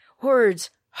words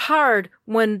hard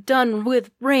when done with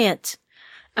rant.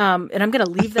 And I'm going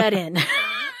to leave that in.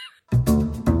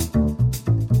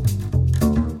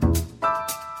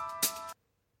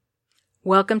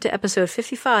 Welcome to episode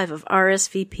 55 of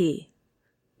RSVP,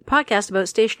 a podcast about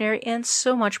stationery and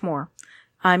so much more.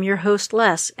 I'm your host,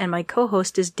 Les, and my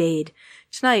co-host is Dade.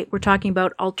 Tonight, we're talking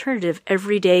about alternative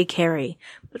everyday carry.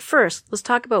 But first, let's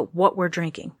talk about what we're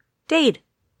drinking. Dade,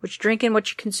 what you drinking, what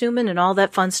you consuming, and all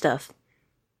that fun stuff.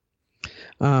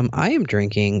 I am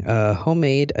drinking a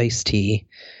homemade iced tea.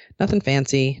 Nothing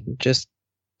fancy, just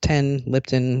 10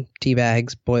 Lipton tea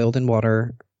bags boiled in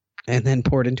water and then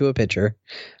poured into a pitcher.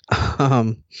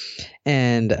 I'm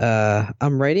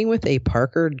writing with a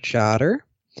Parker Jotter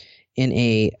in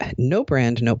a no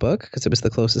brand notebook because it was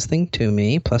the closest thing to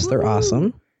me. Plus, they're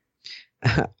awesome.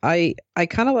 I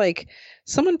kind of like,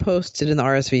 someone posted in the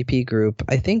RSVP group,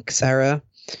 I think Sarah,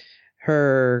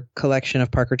 her collection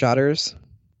of Parker Jotters.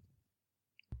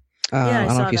 I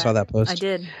don't know if you saw that post. I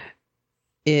did.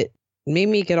 It made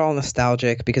me get all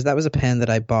nostalgic because that was a pen that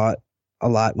I bought a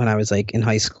lot when I was like in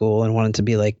high school and wanted to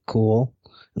be like cool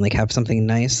and like have something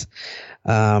nice.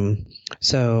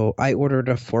 So I ordered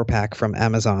a 4-pack from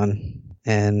Amazon,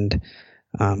 and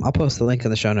I'll post the link in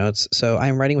the show notes. So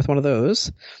I'm writing with one of those.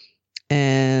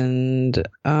 And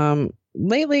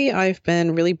lately I've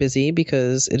been really busy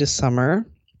because it is summer.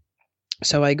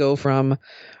 So I go from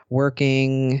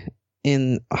working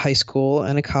in high school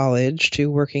and a college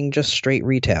to working just straight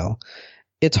retail.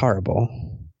 It's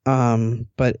horrible.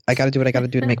 But I got to do what I got to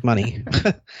do to make money.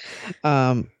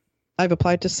 I've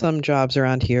applied to some jobs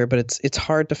around here, but it's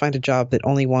hard to find a job that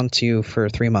only wants you for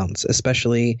 3 months,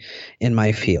 especially in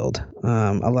my field.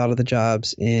 A lot of the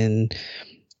jobs in,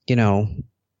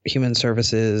 human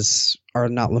services are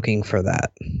not looking for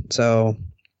that. So,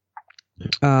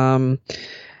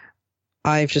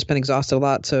 I've just been exhausted a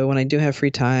lot. So when I do have free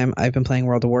time, I've been playing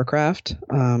World of Warcraft.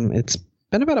 It's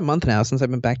been about a month now since I've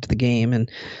been back to the game, and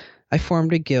I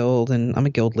formed a guild, and I'm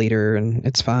a guild leader, and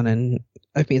it's fun, and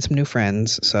I've made some new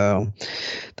friends. So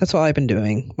that's all I've been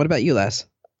doing. What about you, Les?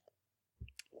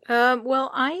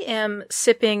 Well, I am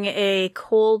sipping a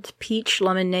cold peach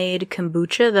lemonade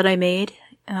kombucha that I made.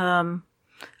 I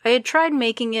had tried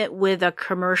making it with a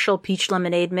commercial peach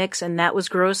lemonade mix, and that was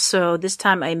gross. So this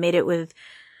time I made it with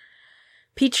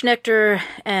peach nectar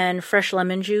and fresh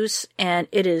lemon juice, and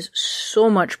it is so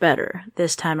much better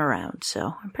this time around.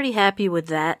 So I'm pretty happy with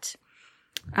that.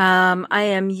 I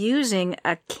am using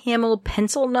a Camel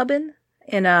pencil nubbin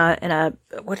in a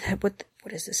what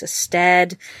is this? A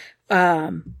Stad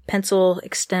pencil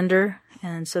extender,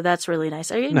 and so that's really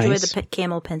nice. I enjoy the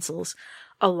Camel pencils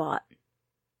a lot,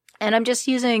 and I'm just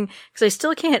using because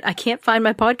I can't find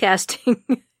my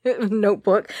podcasting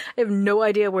notebook. I have no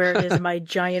idea where it is in my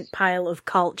giant pile of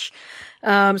culch. So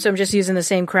I'm just using the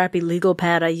same crappy legal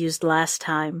pad I used last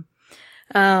time.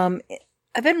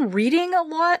 I've been reading a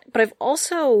lot, but I've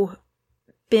also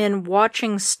been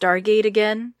watching Stargate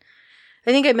again.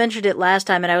 I think I mentioned it last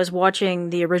time, and I was watching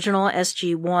the original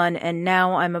SG-1, and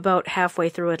now I'm about halfway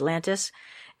through Atlantis.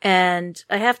 And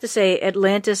I have to say,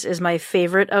 Atlantis is my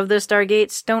favorite of the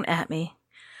Stargates. Don't at me.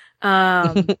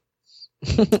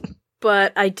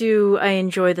 But I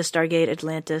enjoy the Stargate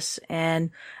Atlantis, and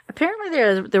apparently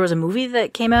there was a movie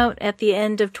that came out at the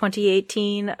end of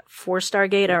 2018 for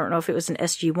Stargate. I don't know if it was an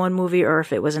SG-1 movie or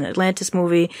if it was an Atlantis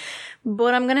movie,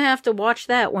 but I'm gonna have to watch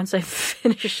that once I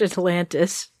finish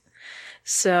Atlantis.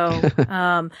 So,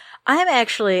 I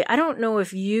don't know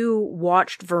if you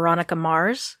watched Veronica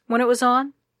Mars when it was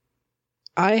on.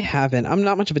 I haven't. I'm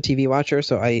not much of a TV watcher,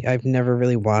 so I've never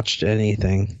really watched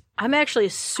anything. I'm actually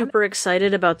super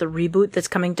excited about the reboot that's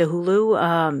coming to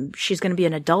Hulu. She's going to be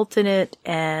an adult in it,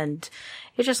 and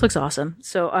it just looks awesome.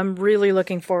 So I'm really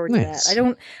looking forward to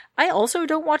that. I also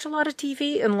don't watch a lot of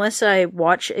TV unless I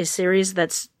watch a series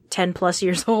that's 10 plus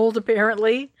years old,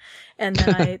 apparently. And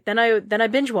then I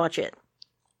binge watch it.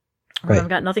 Right. I've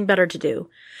got nothing better to do.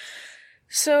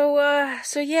 So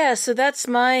that's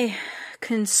my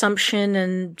consumption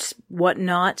and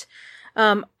whatnot.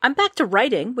 I'm back to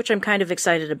writing, which I'm kind of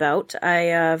excited about. I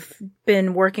have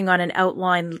been working on an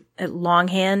outline at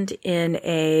longhand in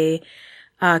a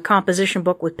composition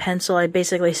book with pencil. I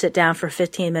basically sit down for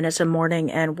 15 minutes a morning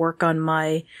and work on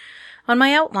my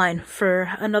outline for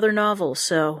another novel.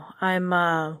 So I'm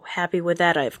happy with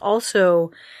that. I've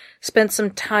also spent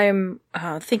some time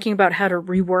thinking about how to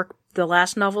rework the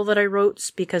last novel that I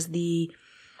wrote because the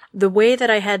way that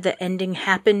I had the ending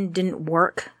happen didn't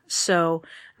work. So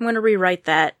I'm going to rewrite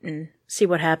that and see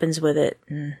what happens with it.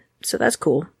 And so that's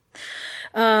cool.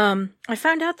 I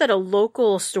found out that a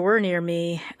local store near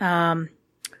me, one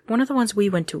one of the ones we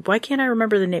went to. Why can't I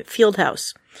remember the name?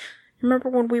 Fieldhouse. Remember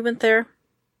when we went there?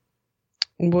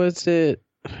 Was it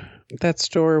that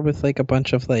store with like a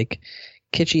bunch of like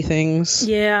kitschy things?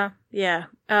 Yeah.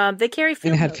 They carry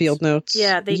field and it had notes. field notes.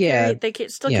 Yeah, they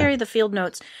still carry the field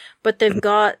notes, but they've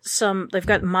got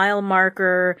mile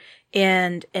marker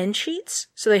and end sheets.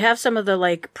 So they have some of the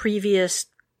like previous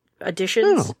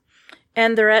editions,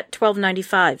 and they're at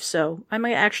 $12.95. So I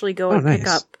might actually go and pick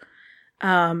up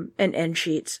an end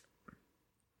sheets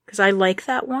because I like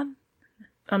that one.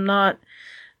 I'm not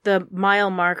the mile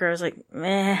marker. I was like,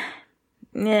 meh.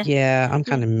 Yeah, I'm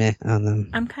kind of meh on them.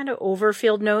 I'm kind of over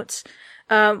field notes.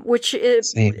 Which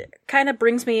kind of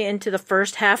brings me into the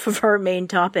first half of our main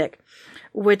topic,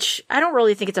 which I don't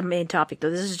really think it's a main topic, though.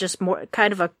 This is just more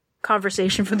kind of a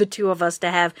conversation for the two of us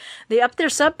to have. They upped their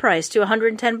sub price to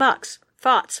 $110.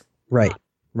 Thoughts? Right.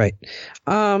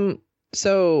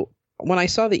 So when I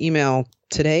saw the email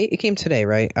today, it came today,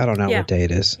 right? I don't know what day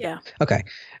it is. Yeah. Okay.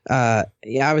 I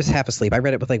was half asleep. I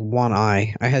read it with like one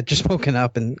eye. I had just woken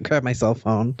up and grabbed my cell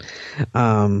phone.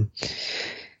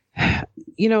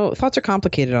 Thoughts are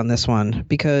complicated on this one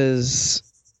because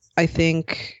I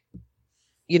think,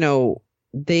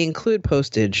 they include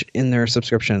postage in their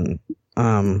subscription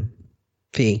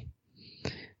fee.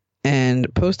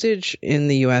 And postage in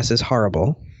the U.S. is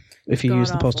horrible if you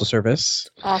use the Postal Service.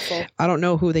 Awful. I don't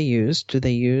know who they use. Do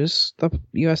they use the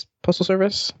U.S. Postal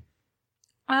Service?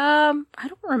 I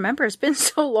don't remember. It's been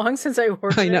so long since I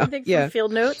ordered anything from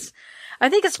Field Notes. I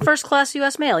think it's first class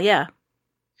U.S. mail. Yeah.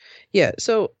 Yeah.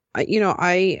 So,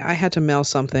 I had to mail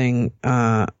something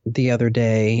the other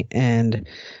day and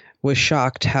was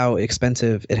shocked how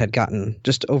expensive it had gotten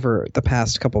just over the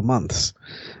past couple months.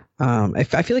 I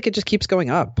feel like it just keeps going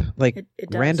up, like it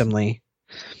randomly.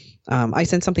 I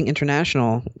sent something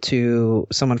international to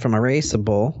someone from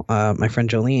Erasable, my friend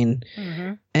Jolene,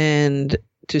 and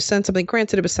to send something,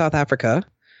 granted it was South Africa,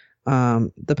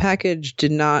 the package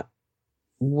did not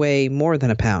weigh more than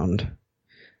a pound.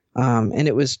 And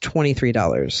it was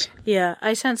 $23. Yeah,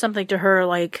 I sent something to her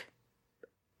like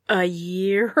a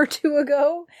year or two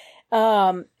ago.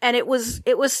 And it was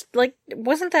like, it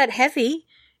wasn't that heavy,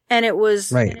 and it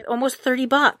was almost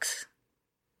 $30.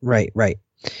 Right.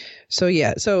 So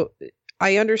yeah, so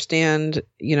I understand,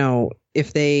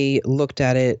 if they looked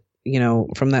at it,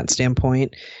 from that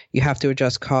standpoint, you have to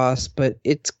adjust costs, but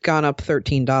it's gone up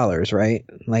 $13, right?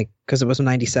 Like, cause it was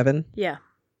 97. Yeah.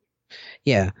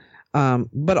 Yeah.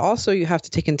 But also you have to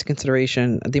take into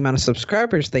consideration the amount of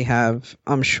subscribers they have.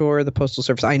 I'm sure the Postal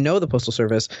Service, I know the Postal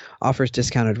Service offers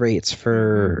discounted rates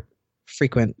for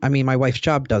frequent. I mean, my wife's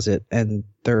job does it, and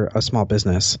they're a small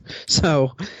business.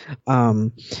 So,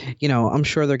 I'm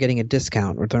sure they're getting a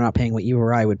discount, or they're not paying what you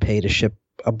or I would pay to ship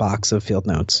a box of Field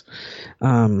Notes.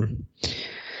 I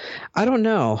don't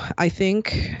know. I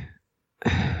think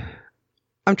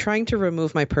I'm trying to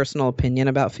remove my personal opinion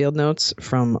about Field Notes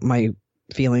from my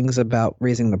feelings about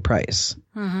raising the price.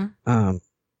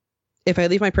 If I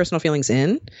leave my personal feelings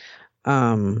in,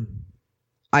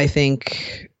 I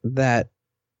think that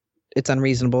it's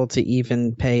unreasonable to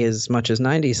even pay as much as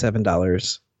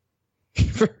 $97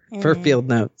 for Field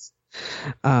Notes.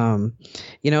 But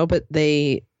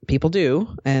people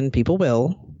do, and people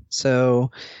will.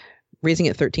 So raising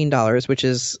it $13, which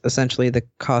is essentially the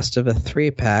cost of a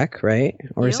 3-pack, right?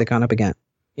 Or has it gone up again?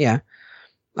 Yeah.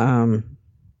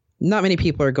 Not many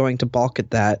people are going to balk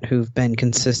at that who've been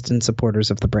consistent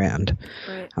supporters of the brand.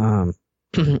 Right.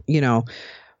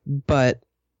 But,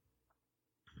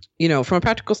 from a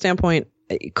practical standpoint,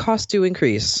 costs do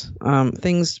increase.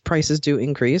 Prices do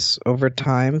increase over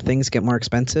time. Things get more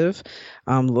expensive.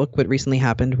 Look what recently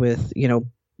happened with,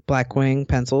 Blackwing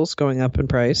pencils going up in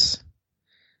price.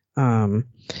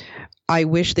 I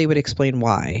wish they would explain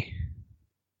why.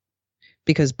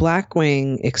 Because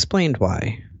Blackwing explained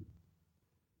why.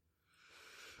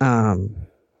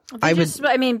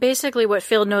 Basically what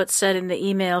Field Notes said in the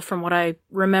email, from what I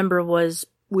remember, was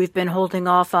we've been holding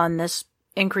off on this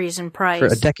increase in price for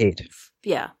a decade.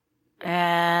 Yeah.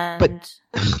 And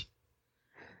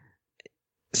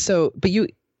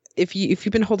if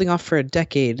you've been holding off for a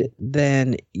decade,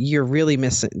 then you're really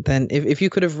missing. Then if you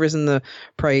could have risen the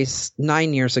price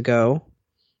 9 years ago,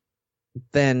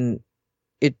 then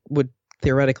it would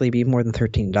theoretically be more than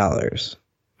 $13.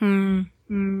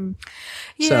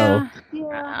 Yeah. So,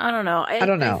 I don't know. I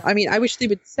don't know. I mean, I wish they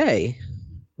would say,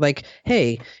 like,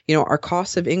 hey, our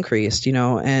costs have increased,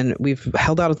 and we've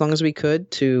held out as long as we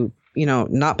could to,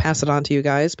 not pass it on to you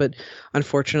guys. But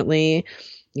unfortunately,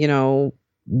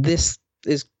 this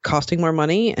is costing more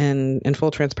money, and in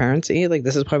full transparency, like,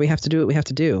 this is why we have to do what we have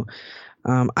to do.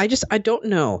 I don't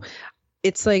know.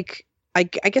 It's like, I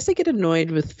guess I get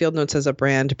annoyed with Field Notes as a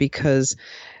brand because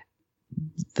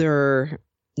they're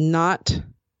not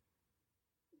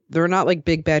like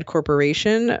big bad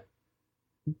corporation,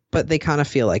 but they kind of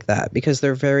feel like that because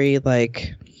they're very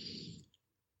like,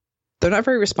 they're not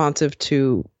very responsive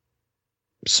to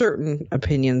certain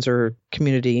opinions or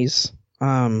communities.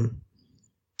 And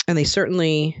they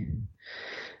certainly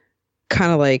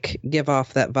kind of like give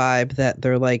off that vibe that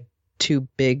they're like too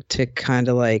big to kind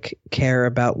of like care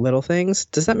about little things.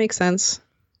 Does that make sense?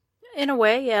 In a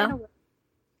way, yeah.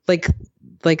 Like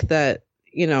that,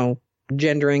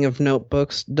 gendering of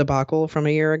notebooks debacle from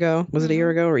a year ago. Was it a year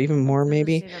ago or even more,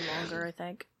 maybe? Even longer, I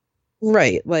think.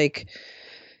 Right. Like,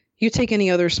 you take any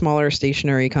other smaller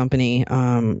stationery company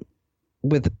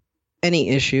with any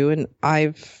issue, and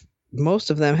most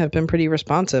of them have been pretty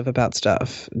responsive about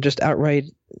stuff. Just outright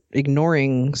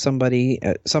ignoring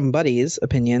somebody's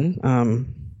opinion,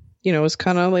 is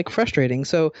kind of like frustrating.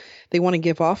 So they want to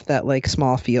give off that like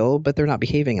small feel, but they're not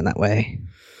behaving in that way.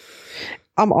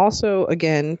 I'm also,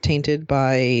 again, tainted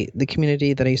by the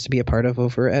community that I used to be a part of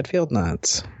over at Field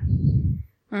Nuts.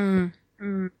 And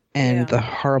the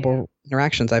horrible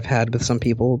interactions I've had with some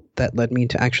people that led me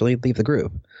to actually leave the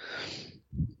group.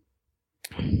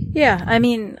 Yeah, I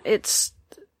mean, it's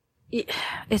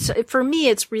for me,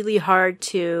 it's really hard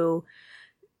to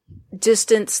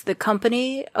distance the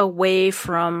company away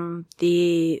from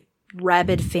the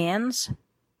rabid fans.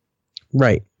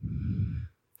 Right.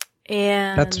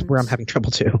 And that's where I'm having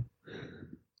trouble too.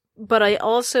 But I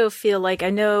also feel like, I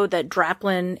know that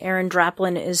Aaron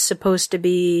Draplin is supposed to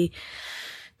be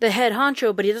the head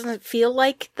honcho, but he doesn't feel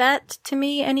like that to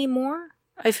me anymore.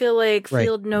 I feel like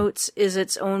Field Notes is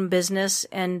its own business,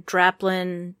 and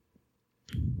Draplin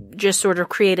just sort of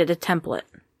created a template.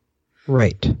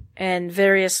 Right. And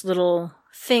various little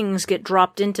things get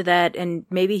dropped into that, and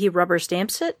maybe he rubber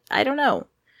stamps it? I don't know.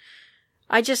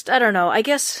 I don't know. I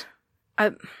guess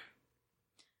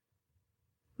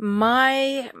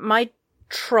my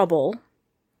trouble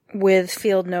with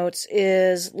Field Notes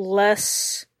is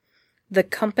less the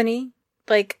company.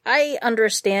 Like, I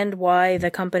understand why the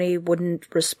company wouldn't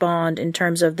respond in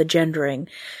terms of the gendering,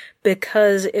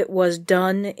 because it was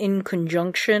done in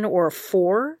conjunction or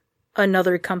for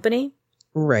another company.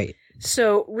 Right.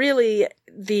 So really,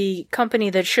 the company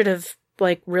that should have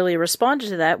really responded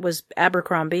to that was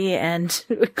Abercrombie, and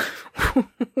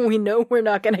we know we're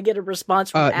not going to get a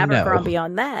response from Abercrombie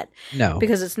on that. No.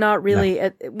 Because it's not really,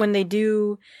 when they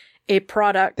do a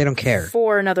product, they don't care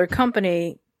for another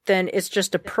company, then it's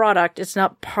just a product. It's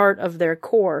not part of their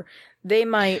core. They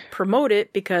might promote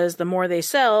it because the more they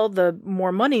sell, the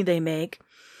more money they make.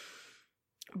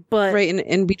 But right,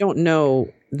 and we don't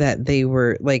know that they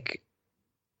were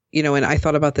and I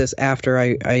thought about this after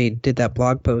I did that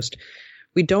blog post.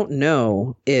 We don't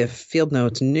know if Field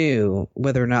Notes knew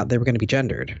whether or not they were going to be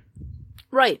gendered.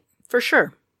 Right, for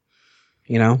sure.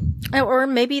 Or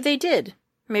maybe they did.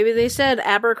 Maybe they said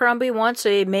Abercrombie wants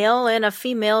a male and a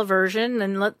female version,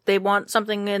 and they want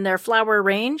something in their flower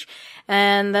range,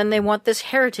 and then they want this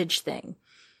heritage thing.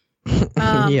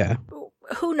 Yeah.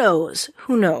 Who knows?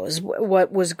 Who knows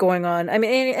what was going on? I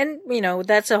mean, and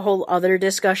that's a whole other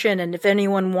discussion, and if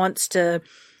anyone wants to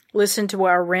listen to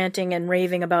our ranting and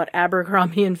raving about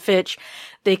Abercrombie and Fitch,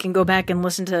 they can go back and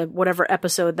listen to whatever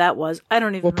episode that was. I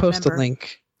don't even remember. We'll post a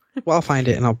link. Well, I'll find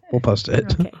it and we'll post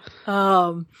it. Okay.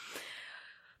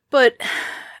 But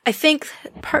I think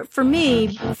for me,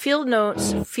 Field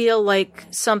Notes feel like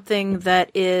something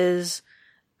that is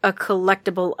a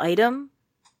collectible item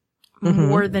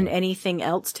more than anything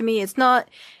else to me. It's not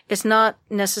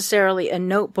necessarily a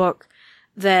notebook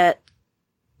that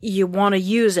you want to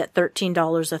use at $13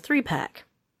 a 3-pack.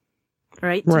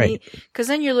 Right? Right. Because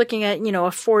then you're looking at, a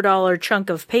 $4 chunk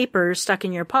of paper stuck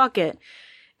in your pocket.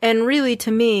 And really,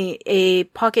 to me, a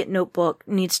pocket notebook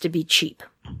needs to be cheap.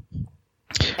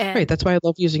 Right. That's why I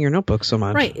love using your notebook so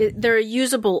much. Right. They're a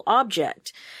usable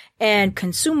object and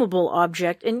consumable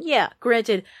object. And yeah,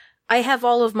 granted, I have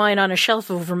all of mine on a shelf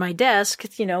over my desk,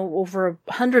 over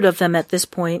 100 of them at this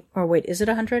point. Or wait, is it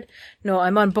 100? No,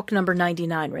 I'm on book number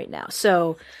 99 right now.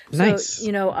 So, nice.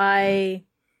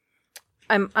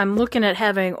 I'm looking at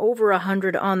having over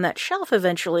 100 on that shelf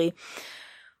eventually.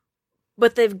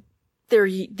 But they're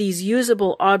these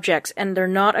usable objects, and they're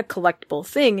not a collectible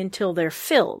thing until they're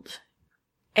filled.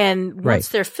 And once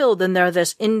they're filled, then they're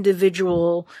this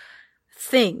individual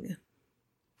thing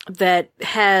that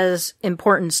has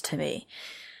importance to me.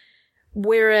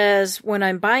 Whereas when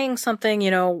I'm buying something,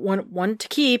 one to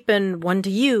keep and one to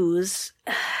use,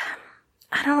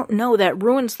 I don't know, that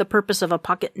ruins the purpose of a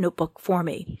pocket notebook for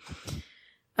me.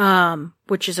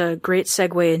 Which is a great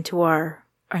segue into our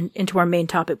into our main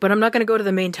topic, but I'm not going to go to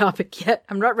the main topic yet.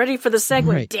 I'm not ready for the segue.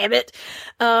 Right. Damn it.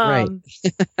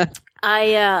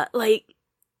 Right.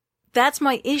 That's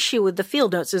my issue with the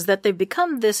field notes, is that they've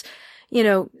become this,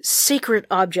 sacred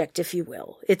object, if you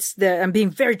will. I'm being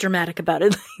very dramatic about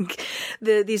it.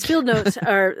 These field notes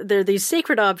they're these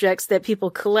sacred objects that people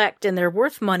collect, and they're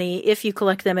worth money if you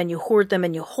collect them and you hoard them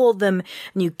and you hold them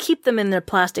and you keep them in their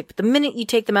plastic. But the minute you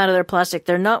take them out of their plastic,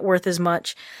 they're not worth as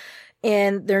much,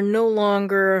 and they're no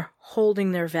longer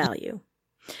holding their value.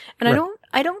 And right.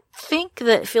 I don't think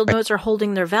that field notes are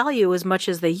holding their value as much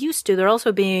as they used to. They're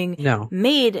also being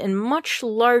made in much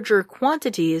larger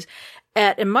quantities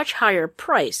at a much higher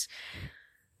price.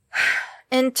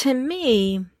 And to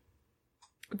me,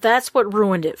 that's what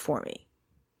ruined it for me,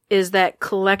 is that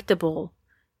collectible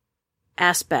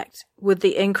aspect with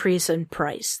the increase in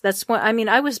price. That's what,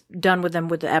 I was done with them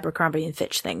with the Abercrombie and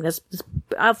Fitch thing.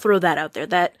 I'll throw that out there.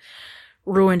 That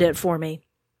ruined it for me.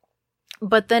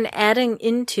 But then adding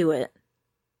into it,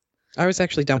 I was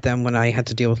actually done with them when I had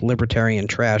to deal with libertarian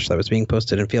trash that was being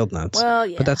posted in field notes. Well,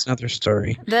 yeah. But that's another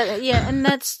story. And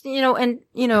that's,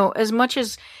 as much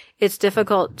as it's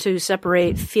difficult to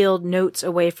separate field notes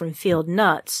away from field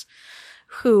nuts,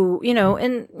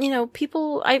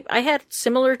 people, I had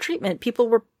similar treatment. People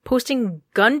were posting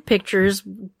gun pictures,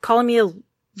 calling me a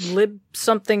lib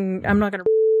something. I'm not going to,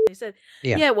 they said,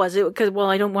 yeah, it was, because,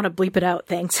 I don't want to bleep it out.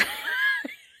 Thanks.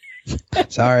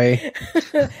 Sorry.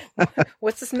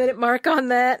 What's this minute mark on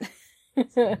that?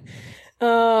 But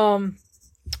I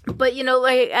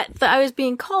was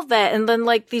being called that, and then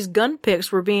these gun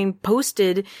pics were being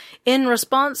posted in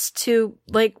response to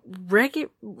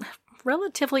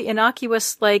relatively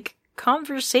innocuous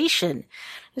conversation.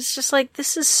 It's just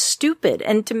this is stupid.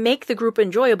 And to make the group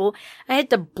enjoyable, I had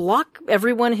to block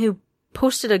everyone who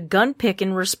posted a gun pic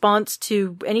in response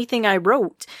to anything I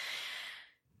wrote.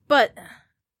 But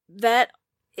that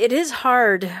it is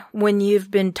hard when you've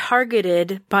been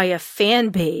targeted by a fan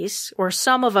base or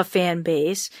some of a fan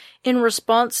base in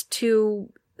response to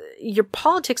your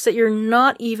politics that you're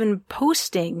not even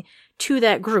posting to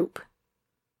that group.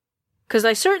 Because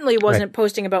I certainly wasn't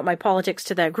posting about my politics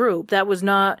to that group. That was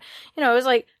not, it was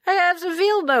I have some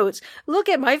field notes. Look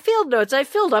at my field notes. I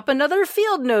filled up another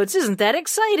field notes. Isn't that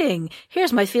exciting?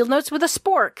 Here's my field notes with a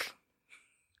spork.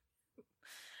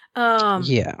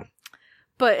 Yeah.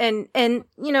 But,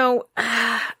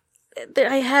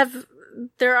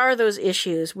 there are those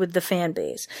issues with the fan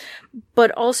base, but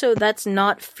also that's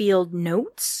not field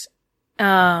notes.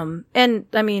 The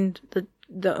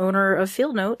owner of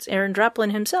Field Notes, Aaron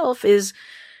Draplin himself, is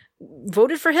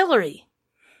voted for Hillary,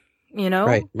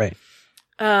 Right.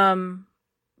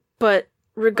 But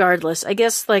regardless, I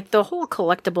guess the whole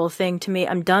collectible thing, to me,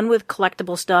 I'm done with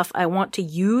collectible stuff. I want to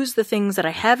use the things that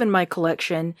I have in my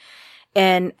collection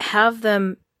and have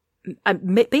them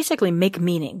basically make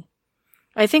meaning.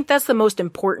 I think that's the most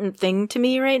important thing to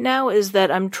me right now, is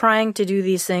that I'm trying to do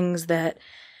these things that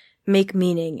make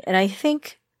meaning. And I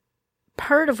think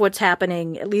part of what's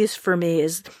happening, at least for me,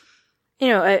 is,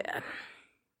 I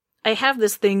have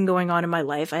this thing going on in my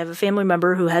life. I have a family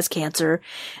member who has cancer,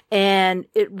 and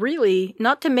it really,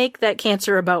 not to make that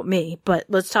cancer about me, but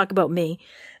let's talk about me.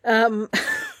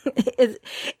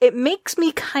 It makes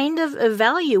me kind of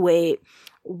evaluate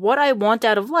what I want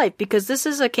out of life, because this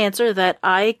is a cancer that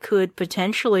I could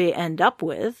potentially end up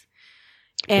with.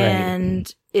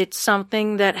 And it's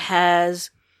something that has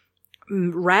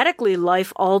radically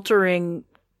life-altering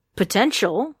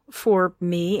potential for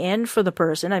me and for the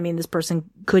person. This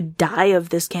person could die of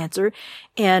this cancer,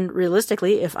 and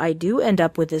realistically, if I do end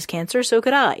up with this cancer, so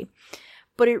could I.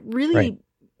 But it really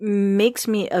makes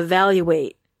me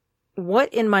evaluate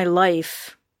what in my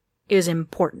life is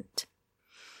important.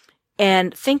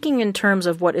 And thinking in terms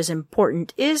of what is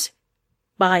important is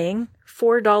buying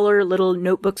 $4 little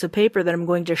notebooks of paper that I'm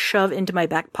going to shove into my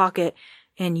back pocket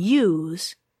and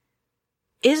use.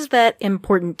 Is that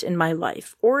important in my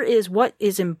life? Or is what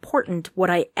is important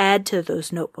what I add to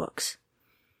those notebooks?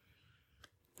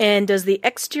 And does the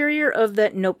exterior of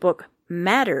that notebook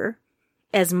matter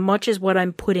as much as what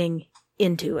I'm putting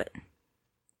into it?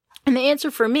 And the answer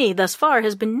for me thus far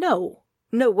has been no.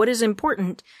 No, what is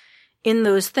important in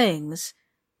those things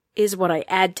is what I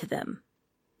add to them,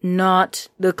 not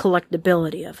the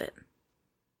collectability of it.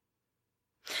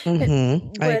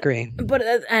 I agree. But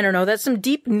I don't know. That's some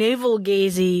deep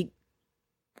navel-gazy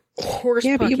horse.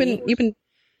 Yeah, but you've been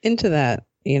into that,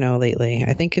 lately.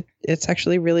 I think it's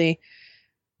actually really.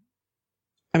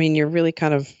 You're really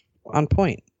kind of on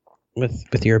point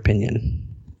with your opinion.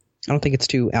 I don't think it's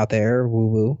too out there, woo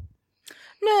woo.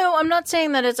 No, I'm not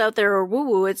saying that it's out there or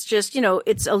woo-woo. It's just,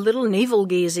 it's a little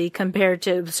navel-gazy compared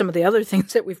to some of the other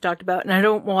things that we've talked about. And I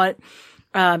don't want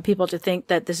people to think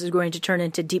that this is going to turn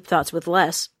into Deep Thoughts with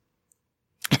Les.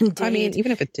 Indeed. I mean,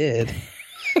 even if it did,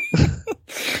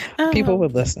 people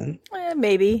would listen.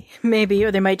 Maybe,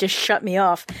 or they might just shut me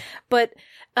off. But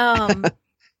I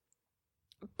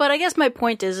guess my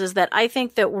point is that I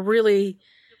think that really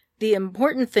the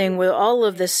important thing with all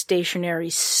of this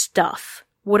stationary stuff,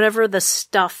 whatever the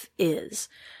stuff is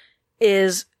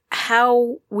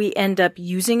how we end up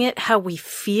using it, how we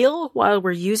feel while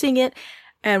we're using it,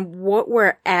 and what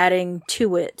we're adding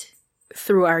to it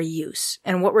through our use,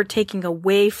 and what we're taking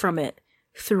away from it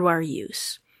through our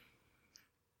use.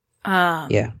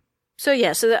 Yeah. So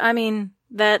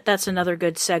that's another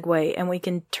good segue, and we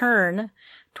can turn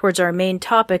towards our main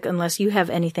topic unless you have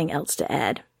anything else to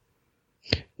add.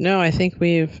 No, I think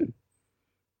we've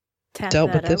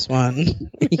dealt with this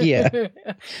one. Yeah.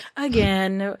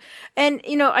 Again. And,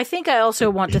 I think I also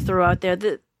want to throw out there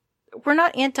that we're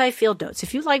not anti-field notes.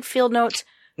 If you like field notes,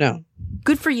 no,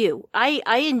 good for you. I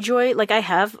enjoy, I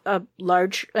have a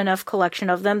large enough collection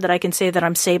of them that I can say that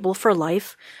I'm Sable for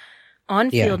life on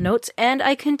field notes. And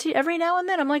I continue every now and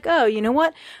then. I'm like, oh, you know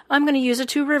what? I'm going to use a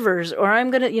Two Rivers, or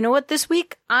I'm going to, you know what? This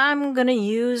week I'm going to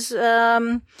use, I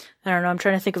don't know. I'm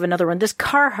trying to think of another one. This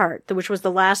Carhartt, which was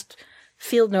the last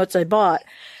field notes I bought,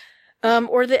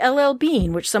 or the LL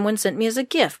Bean, which someone sent me as a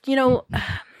gift. Every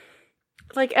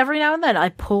now and then I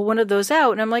pull one of those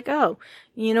out and I'm like, oh,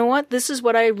 you know what? This is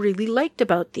what I really liked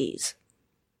about these.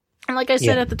 And like I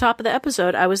said at the top of the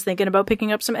episode, I was thinking about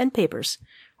picking up some end papers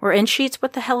or end sheets.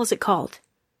 What the hell is it called?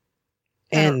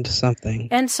 End something.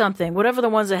 Whatever the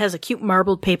ones that has a cute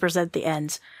marbled papers at the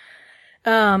ends.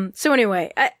 So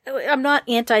anyway, I'm not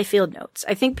anti-field notes.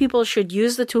 I think people should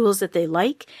use the tools that they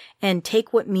like and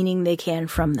take what meaning they can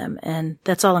from them. And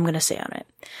that's all I'm going to say on it.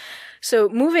 So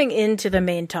moving into the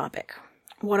main topic,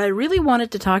 what I really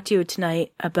wanted to talk to you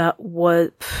tonight about was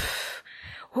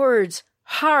words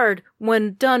hard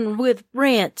when done with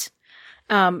rant.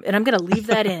 And I'm going to leave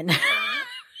that in.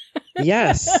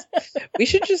 Yes. We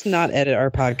should just not edit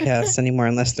our podcasts anymore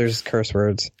unless there's curse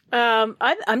words.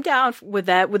 I'm down with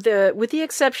that, with the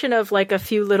exception of a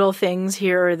few little things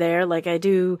here or there. I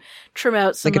do trim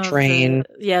out some a train.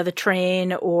 The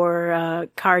train or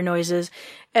car noises,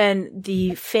 and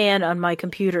the fan on my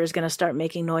computer is going to start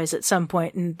making noise at some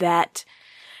point, and that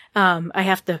I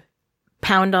have to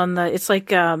pound on it's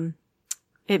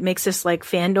it makes this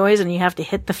fan noise, and you have to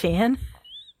hit the fan.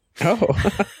 Oh.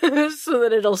 So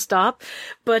that it'll stop.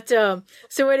 But,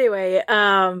 so anyway,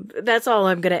 that's all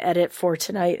I'm going to edit for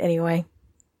tonight anyway.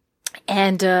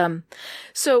 And,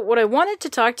 so what I wanted to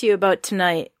talk to you about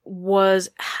tonight was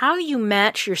how you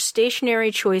match your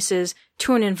stationery choices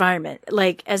to an environment.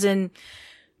 As in,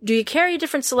 do you carry a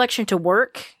different selection to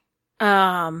work?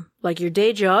 Your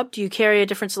day job, do you carry a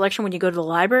different selection when you go to the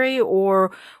library,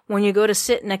 or when you go to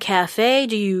sit in a cafe?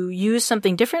 Do you use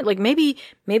something different? Maybe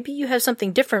you have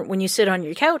something different when you sit on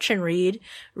your couch and read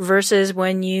versus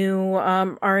when you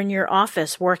are in your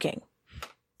office working.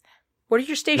 What are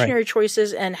your stationery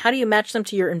choices, and how do you match them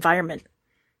to your environment?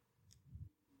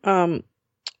 Well,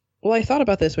 I thought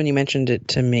about this when you mentioned it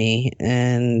to me,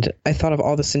 and I thought of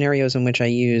all the scenarios in which I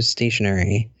use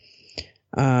stationery.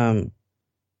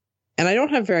 And I don't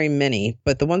have very many,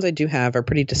 but the ones I do have are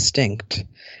pretty distinct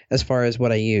as far as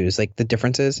what I use, the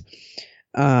differences.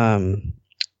 So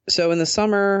in the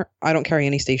summer, I don't carry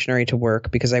any stationery to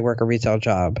work because I work a retail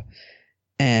job.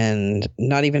 And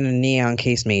not even a neon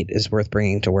casemate is worth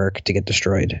bringing to work to get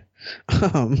destroyed.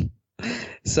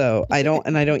 So I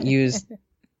don't use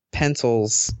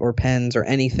pencils or pens or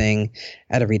anything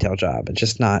at a retail job. It's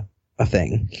just not a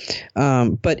thing.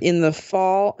 But in the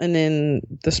fall and in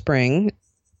the spring,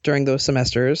 during those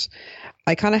semesters,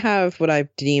 I kind of have what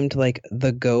I've deemed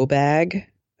the go bag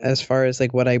as far as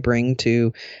what I bring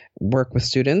to work with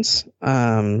students.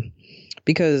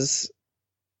 Because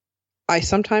I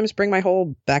sometimes bring my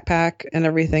whole backpack and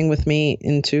everything with me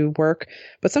into work,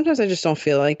 but sometimes I just don't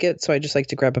feel like it. So I just like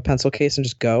to grab a pencil case and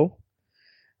just go.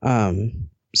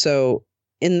 So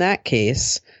in that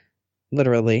case,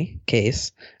 literally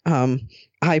case,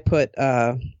 I put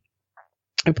a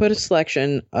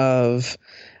selection of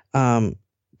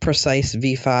Precise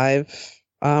V5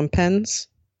 pens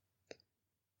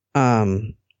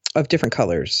of different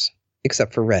colors,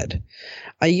 except for red.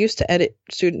 I used to edit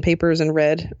student papers in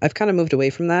red. I've kind of moved away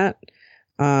from that.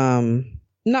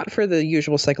 Not for the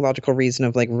usual psychological reason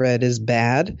of red is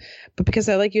bad, but because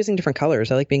I like using different colors.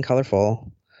 I like being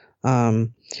colorful.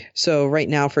 So right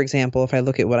now, for example, if I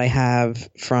look at what I have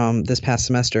from this past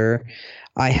semester,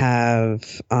 I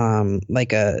have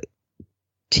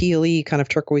tealy kind of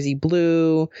turquoisey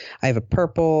blue. I have a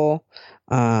purple,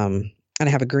 and I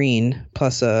have a green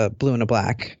plus a blue and a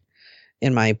black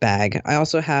in my bag. I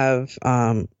also have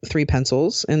 3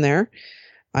 pencils in there.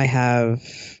 I have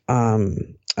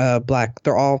a black.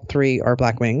 They're all 3 are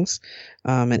black wings.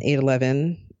 An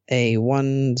 811, a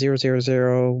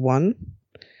 10001,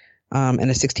 and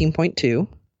a 16.2.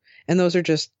 And those are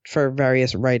just for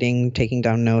various writing, taking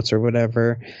down notes or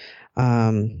whatever.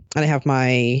 And I have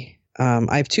I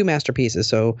have 2 masterpieces.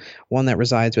 So one that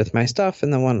resides with my stuff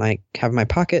and the one I have in my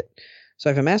pocket. So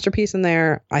I have a masterpiece in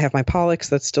there. I have my Pollux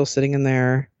that's still sitting in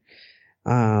there.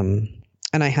 And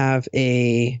I have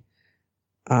a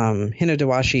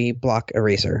Hinadewashi block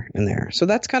eraser in there. So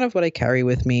that's kind of what I carry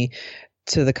with me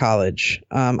to the college.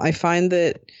 I find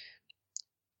that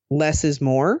less is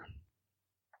more.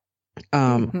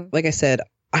 Like I said,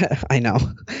 I know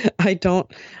I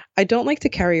don't like to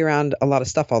carry around a lot of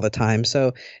stuff all the time.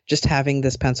 So just having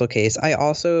this pencil case, I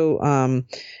also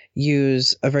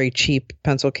use a very cheap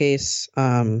pencil case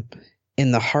in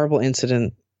the horrible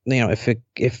incident.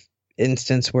 If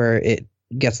instance where it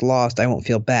gets lost, I won't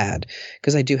feel bad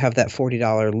because I do have that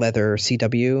 $40 leather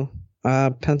CW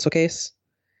pencil case,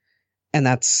 and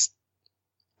that's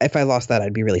if I lost that,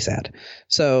 I'd be really sad.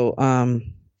 So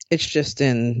it's just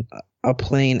in a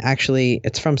plain. Actually,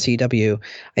 it's from CW.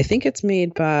 I think it's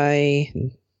made by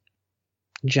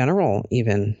General.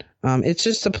 Even it's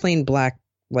just a plain black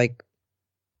like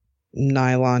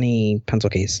nylon-y pencil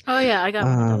case. Oh yeah, I got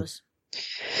one of those.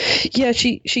 Yeah,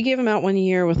 she gave them out one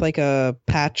year with like a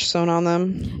patch sewn on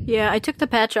them. Yeah, I took the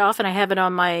patch off and I have it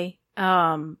on my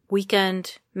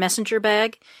weekend messenger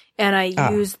bag, and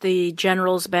I use the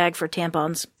General's bag for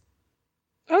tampons.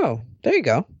 Oh, there you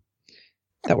go.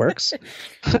 That works.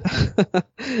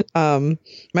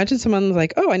 Imagine someone's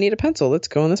like, "Oh, I need a pencil. Let's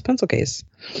go in this pencil case."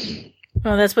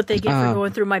 Well, that's what they get for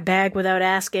going through my bag without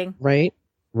asking. Right.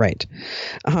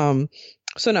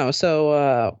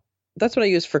 So that's what I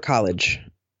use for college.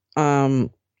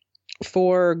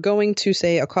 For going to,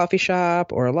 say, a coffee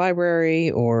shop or a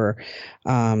library, or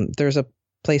there's a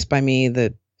place by me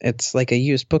that it's like a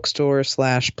used bookstore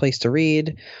 / place to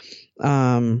read.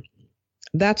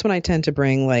 That's when I tend to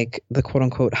bring like the quote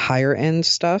unquote higher end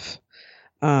stuff.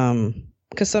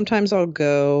 Because sometimes I'll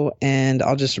go and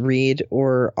I'll just read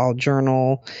or I'll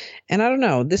journal. And I don't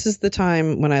know, this is the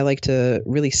time when I like to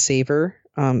really savor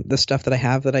the stuff that I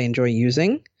have that I enjoy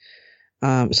using.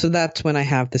 So that's when I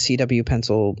have the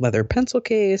CW leather pencil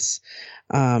case.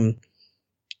 I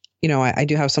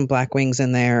do have some black wings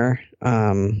in there. Like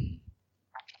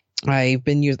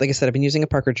I said, I've been using a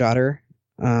Parker Jotter.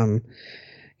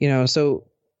 So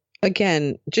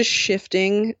again, just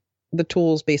shifting the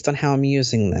tools based on how I'm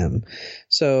using them.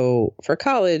 So for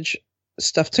college,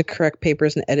 stuff to correct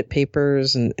papers and edit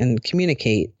papers and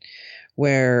communicate,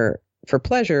 where for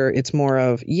pleasure, it's more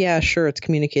of, yeah, sure, it's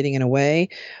communicating in a way,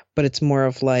 but it's more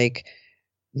of like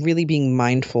really being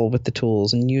mindful with the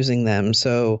tools and using them.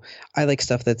 So I like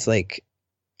stuff that's like,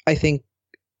 I think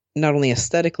not only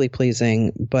aesthetically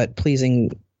pleasing, but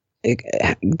pleasing,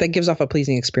 that gives off a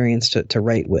pleasing experience to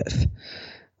write with.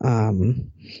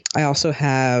 I also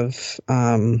have,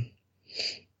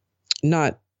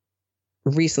 not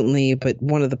recently, but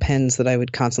one of the pens that I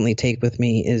would constantly take with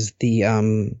me is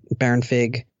the Baron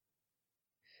Fig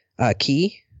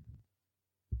key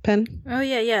pen. Oh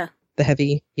yeah. The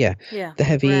heavy, the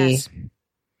heavy, brass.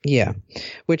 Yeah,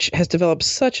 which has developed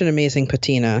such an amazing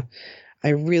patina. I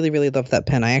really, really love that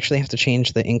pen. I actually have to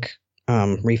change the ink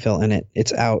refill in it.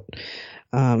 It's out.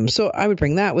 So I would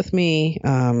bring that with me.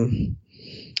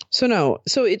 So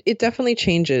it definitely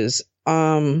changes.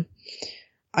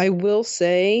 I will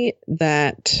say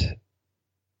that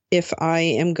if I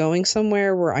am going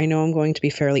somewhere where I know I'm going to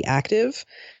be fairly active,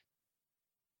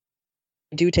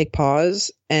 I do take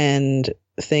pause and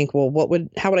think, well,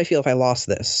 how would I feel if I lost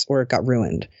this or it got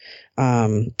ruined?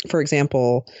 For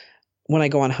example, when I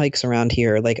go on hikes around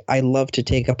here, like I love to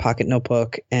take a pocket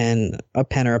notebook and a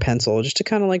pen or a pencil just to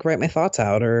kind of like write my thoughts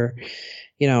out or,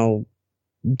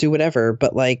 do whatever.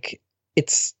 But like,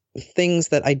 it's things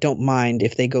that I don't mind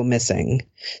if they go missing.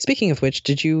 Speaking of which,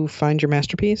 did you find your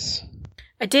masterpiece?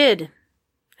 I did.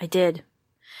 It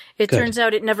Good. turns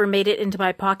out it never made it into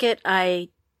my pocket. I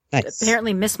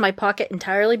apparently missed my pocket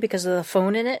entirely because of the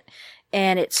phone in it,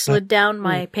 and it slid down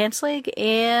my pants leg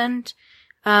and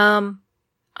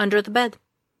under the bed.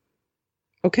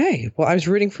 Okay. Well, I was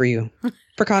rooting for you.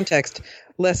 For context,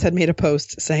 Les had made a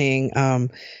post saying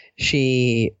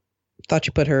she thought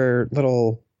you put her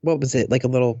little, what was it, like a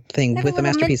little thing with the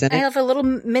masterpiece in it? I have a little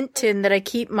mint tin that I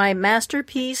keep my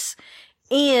masterpiece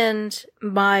and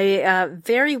my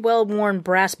very well-worn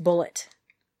brass bullet.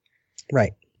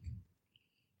 Right.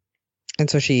 And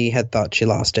so she had thought she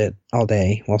lost it all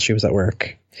day while she was at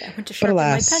work. I went to sharpen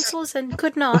my pencils and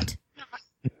could not.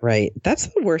 Right. That's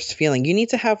the worst feeling. You need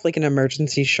to have like an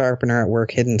emergency sharpener at work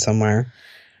hidden somewhere.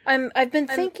 I've been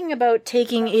thinking about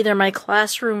taking either my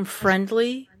Classroom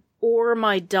Friendly or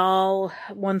my Doll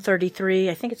 133.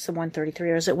 I think it's the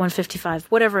 133, or is it 155?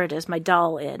 Whatever it is, my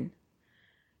Doll in.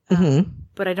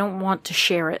 But I don't want to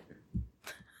share it.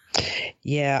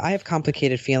 Yeah, I have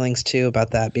complicated feelings too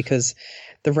about that because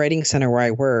the writing center where I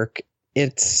work,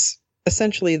 it's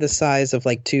essentially the size of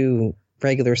like 2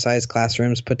 regular sized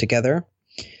classrooms put together.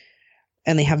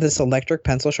 And they have this electric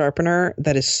pencil sharpener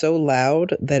that is so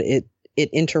loud that it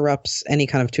interrupts any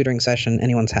kind of tutoring session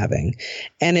anyone's having.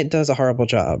 And it does a horrible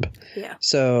job. Yeah.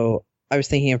 So I was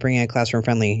thinking of bringing a Classroom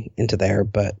Friendly into there,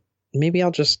 but maybe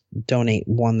I'll just donate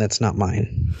one that's not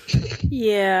mine.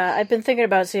 Yeah, I've been thinking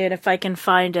about seeing if I can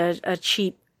find a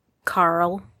cheap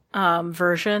Carl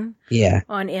version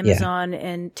on Amazon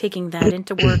and taking that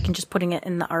into work and just putting it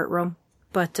in the art room.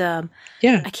 But I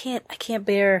can't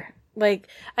bear, like,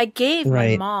 I gave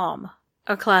my mom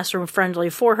a Classroom Friendly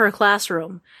for her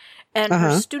classroom, and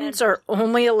her students are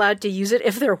only allowed to use it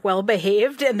if they're well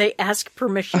behaved and they ask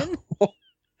permission.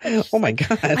 Oh my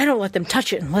God. I don't let them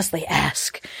touch it unless they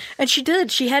ask. And she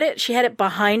did. She had it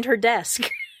behind her desk.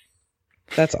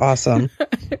 That's awesome.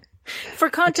 For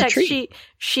context,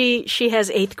 she has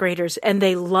 8th graders and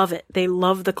they love it. They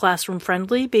love the Classroom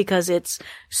Friendly because it's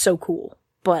so cool.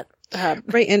 But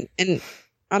right, and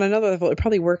on another level, it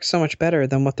probably works so much better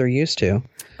than what they're used to.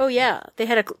 Oh yeah, they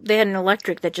had an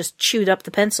electric that just chewed up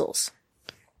the pencils.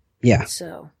 Yeah.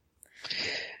 So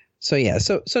yeah.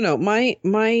 So no,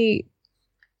 my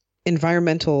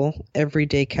environmental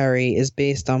everyday carry is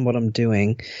based on what I'm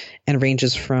doing and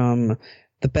ranges from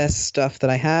the best stuff that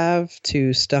I have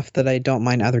to stuff that I don't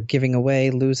mind either giving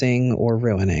away, losing, or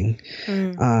ruining.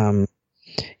 And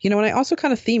I also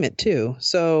kind of theme it too.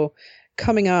 So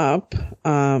coming up,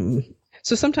 so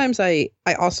sometimes I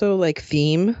also like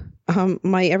theme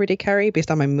my everyday carry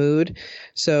based on my mood.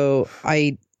 So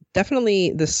I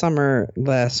definitely this summer,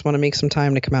 Les, want to make some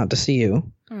time to come out to see you.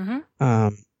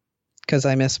 Because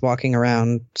I miss walking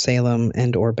around Salem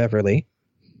and or Beverly.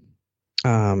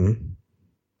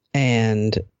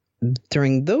 And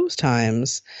during those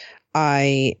times,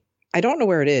 I don't know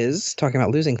where it is, talking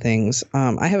about losing things.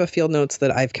 I have a field notes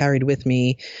that I've carried with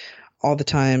me all the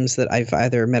times that I've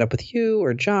either met up with you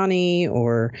or Johnny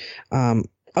or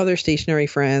other stationary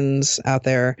friends out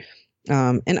there.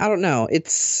 And I don't know,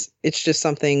 it's just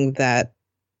something that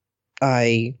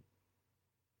I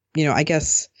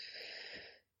guess,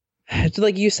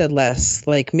 like you said, Les,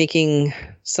 like making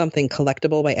something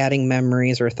collectible by adding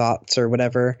memories or thoughts or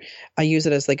whatever. I use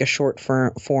it as like a short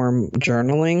form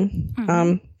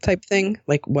journaling type thing,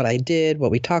 like what I did, what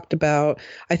we talked about.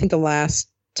 I think the last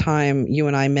time you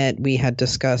and I met, we had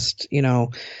discussed,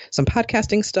 some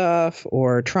podcasting stuff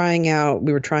or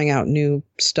we were trying out new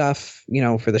stuff,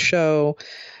 for the show.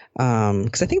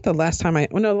 Cause I think the last time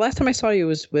I saw you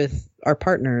was with our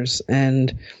partners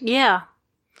and yeah.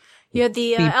 You had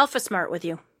the Alpha Smart with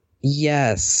you.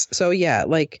 Yes. So yeah,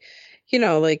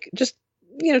 just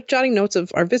jotting notes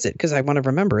of our visit because I want to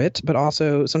remember it, but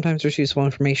also sometimes there's useful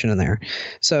information in there.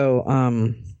 So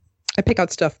I pick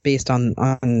out stuff based on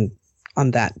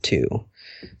that too.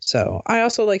 So I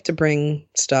also like to bring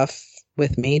stuff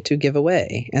with me to give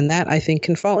away, and that I think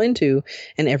can fall into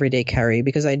an everyday carry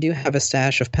because I do have a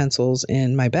stash of pencils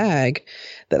in my bag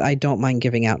that I don't mind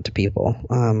giving out to people.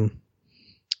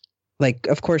 Like,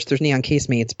 of course, there's Neon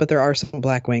Casemates, but there are some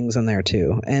Blackwings in there,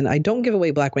 too. And I don't give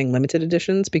away Blackwing limited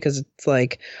editions because it's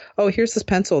like, oh, here's this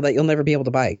pencil that you'll never be able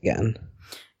to buy again.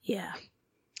 Yeah.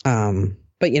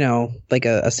 But, like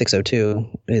a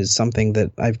 602 is something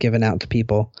that I've given out to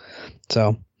people.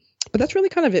 So, but that's really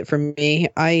kind of it for me.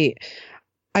 I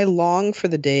long for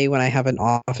the day when I have an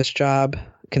office job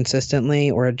consistently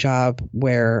or a job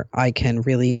where I can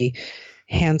really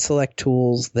hand select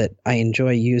tools that I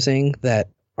enjoy using that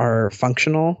are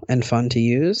functional and fun to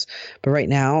use. But right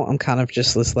now I'm kind of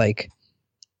just this like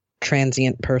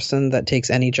transient person that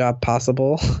takes any job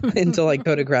possible until I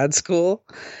go to grad school.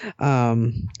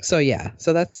 So yeah,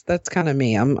 so that's kind of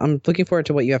me. I'm looking forward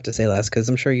to what you have to say, Les, because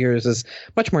I'm sure yours is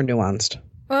much more nuanced.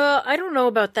 I don't know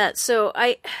about that. So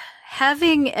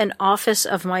having an office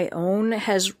of my own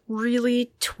has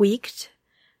really tweaked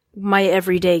my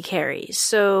everyday carries.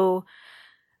 So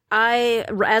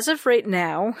as of right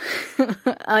now,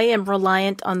 I am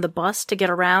reliant on the bus to get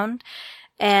around.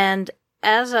 And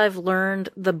as I've learned,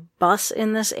 the bus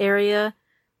in this area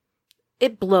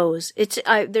it blows.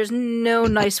 There's no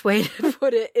nice way to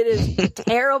put it. It is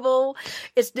terrible.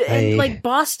 And like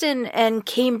Boston and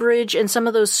Cambridge and some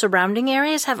of those surrounding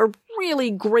areas have a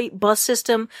really great bus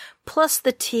system, plus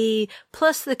the T,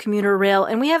 plus the commuter rail.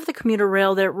 And we have the commuter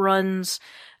rail that runs,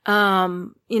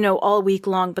 all week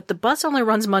long, but the bus only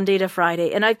runs Monday to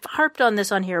Friday. And I've harped on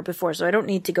this on here before, so I don't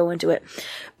need to go into it.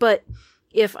 But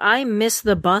if I miss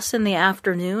the bus in the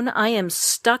afternoon, I am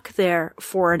stuck there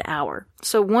for an hour.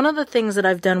 So one of the things that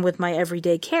I've done with my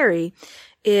everyday carry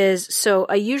is, so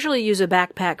I usually use a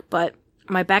backpack, but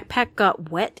my backpack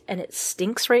got wet and it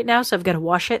stinks right now, so I've got to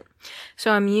wash it.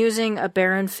 So I'm using a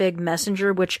Baron Fig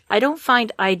Messenger, which I don't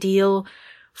find ideal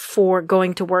for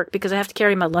going to work because I have to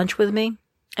carry my lunch with me,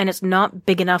 and it's not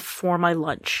big enough for my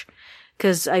lunch.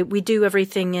 Because we do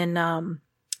everything in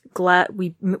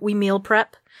we meal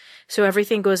prep. So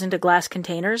everything goes into glass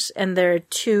containers, and they're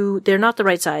not the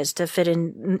right size to fit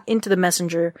into the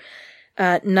Messenger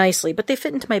nicely, but they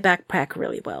fit into my backpack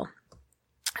really well.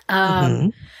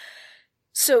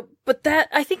 So, but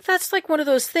I think that's like one of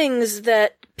those things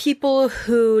that people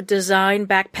who design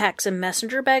backpacks and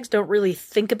messenger bags don't really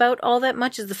think about all that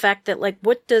much, is the fact that, like,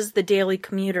 what does the daily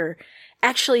commuter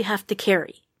actually have to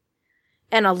carry?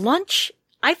 And a lunch,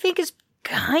 I think, is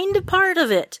kind of part of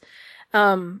it.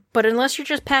 But unless you're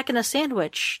just packing a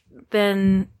sandwich,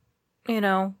 then,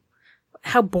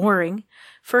 how boring,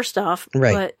 first off.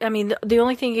 Right. But, I mean, the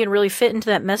only thing you can really fit into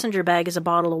that messenger bag is a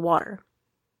bottle of water.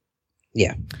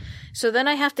 Yeah. So then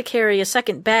I have to carry a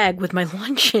second bag with my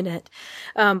lunch in it.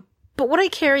 But what I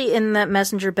carry in that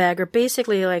messenger bag are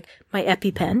basically like my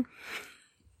EpiPen,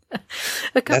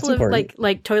 a couple of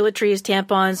like toiletries,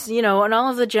 tampons, and all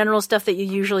of the general stuff that you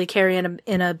usually carry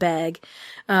in a bag,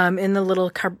 in the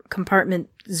little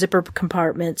zipper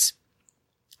compartments.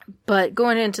 But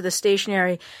going into the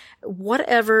stationery,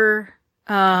 whatever,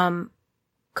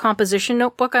 composition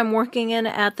notebook I'm working in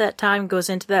at that time goes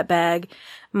into that bag,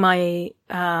 my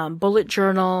bullet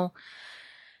journal,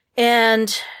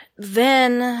 and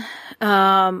then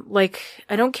I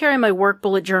don't carry my work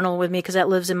bullet journal with me because that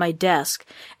lives in my desk,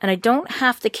 and I don't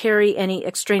have to carry any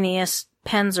extraneous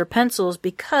pens or pencils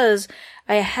because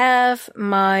I have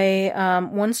my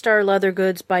One Star Leather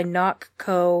Goods by Nock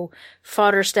Co.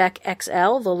 Fodder Stack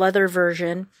XL, the leather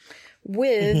version,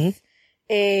 with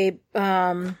a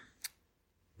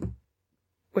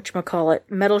whatchamacallit,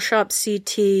 Metal Shop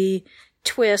CT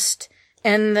twist,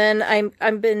 and then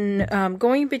I've been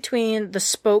going between the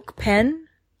Spoke pen,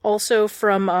 also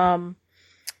from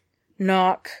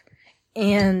Nock,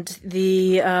 and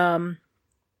the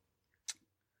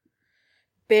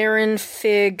Baron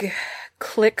Fig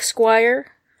Click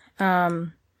Squire,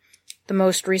 the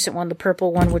most recent one, the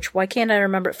purple one, which, why can't I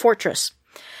remember it? Fortress.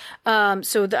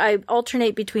 So I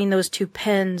alternate between those two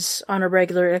pens on a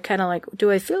regular, kind of like,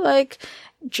 do I feel like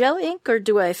gel ink or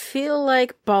do I feel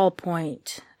like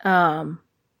ballpoint? I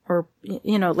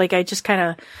just kind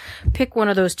of pick one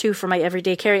of those two for my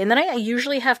everyday carry. And then I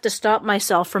usually have to stop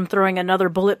myself from throwing another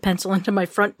bullet pencil into my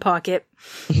front pocket.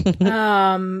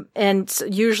 And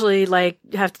usually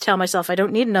have to tell myself I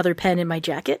don't need another pen in my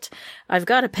jacket. I've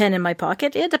got a pen in my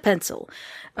pocket and a pencil.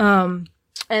 And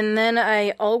then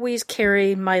I always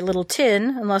carry my little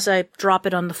tin, unless I drop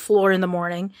it on the floor in the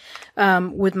morning,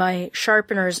 with my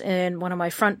sharpeners in one of my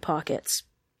front pockets.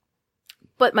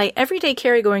 But my everyday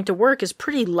carry going to work is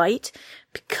pretty light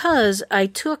because I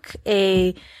took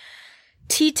a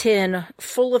tea tin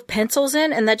full of pencils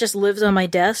in, and that just lives on my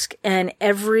desk. And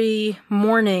every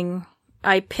morning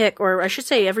I pick, or I should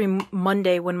say every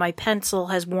Monday when my pencil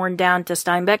has worn down to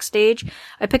Steinbeck stage,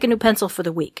 I pick a new pencil for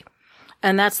the week.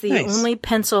 And that's the only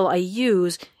pencil I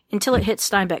use until it hits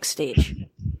Steinbeck stage.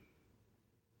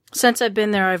 Since I've been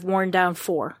there, I've worn down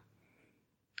 4.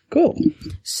 Cool.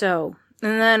 So,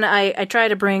 and then I try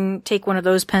to take one of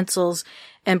those pencils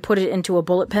and put it into a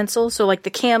bullet pencil. So like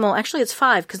the Camel, actually it's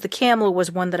 5 because the Camel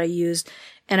was one that I used,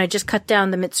 and I just cut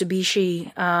down the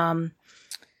Mitsubishi,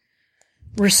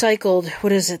 recycled,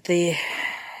 what is it? The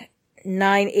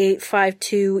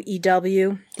 9852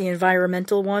 EW, the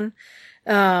environmental one.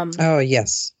 Oh,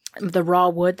 yes. The raw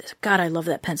wood. God, I love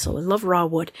that pencil. I love raw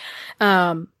wood.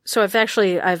 So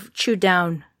I've chewed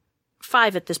down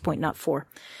 5 at this point, not 4.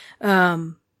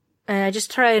 And I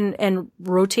just try and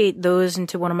rotate those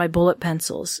into one of my bullet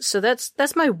pencils. So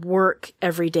that's my work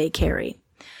everyday carry.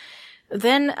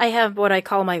 Then I have what I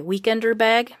call my weekender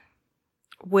bag,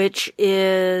 which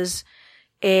is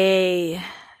a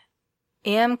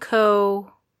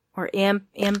Amco or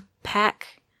Ampac.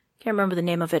 Can't remember the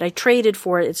name of it. I traded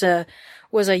for it.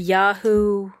 Was a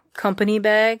Yahoo company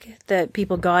bag that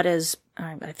people got as,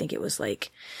 I think it was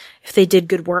like, if they did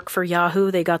good work for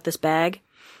Yahoo, they got this bag.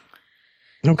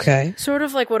 Okay. Sort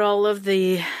of like what all of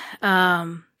the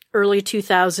early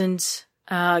 2000s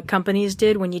companies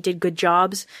did when you did good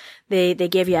jobs. They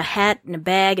gave you a hat and a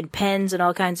bag and pens and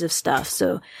all kinds of stuff.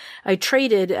 So I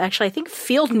traded, actually, I think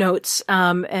field notes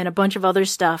and a bunch of other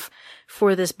stuff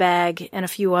for this bag and a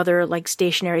few other like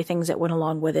stationary things that went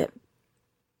along with it.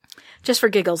 Just for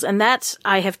giggles. And that's,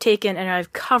 I have taken and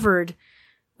I've covered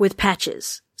with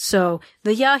patches. So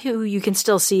the Yahoo, you can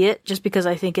still see it just because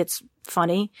I think it's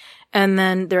funny. And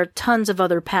then there are tons of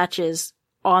other patches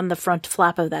on the front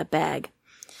flap of that bag.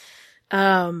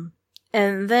 And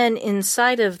then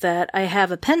inside of that, I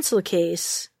have a pencil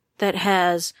case that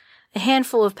has a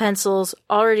handful of pencils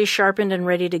already sharpened and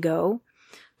ready to go,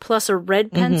 plus a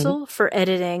red pencil for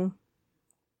editing.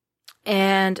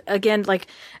 And again, like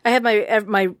I have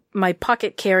my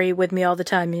pocket carry with me all the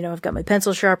time. You know, I've got my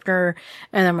pencil sharpener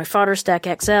and then my Fodder Stack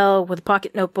XL with a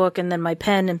pocket notebook and then my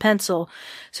pen and pencil.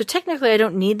 So technically I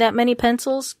don't need that many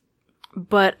pencils,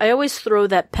 but I always throw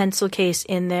that pencil case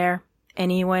in there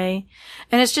anyway.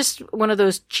 And it's just one of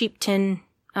those cheap tin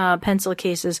pencil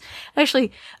cases.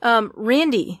 Actually,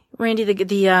 Randy,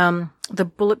 the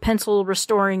bullet pencil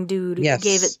restoring dude,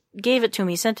 yes, gave it to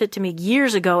me, sent it to me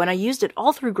years ago, and I used it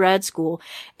all through grad school,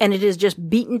 and it is just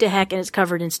beaten to heck, and it's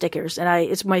covered in stickers. And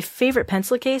it's my favorite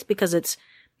pencil case because it's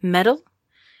metal,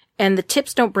 and the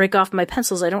tips don't break off my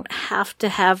pencils. I don't have to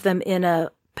have them in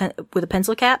with a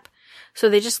pencil cap, so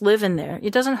they just live in there.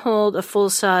 It doesn't hold a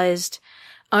full-sized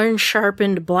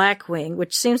unsharpened Blackwing,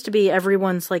 which seems to be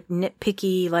everyone's like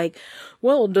nitpicky, like,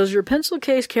 well, does your pencil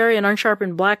case carry an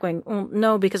unsharpened Blackwing? Well,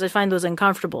 no, because I find those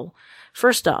uncomfortable.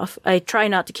 First off, I try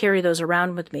not to carry those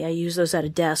around with me. I use those at a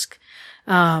desk.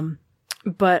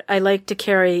 But I like to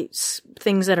carry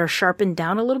things that are sharpened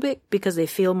down a little bit because they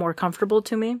feel more comfortable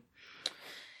to me.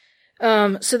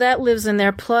 So that lives in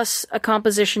there, plus a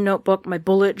composition notebook, my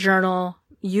bullet journal,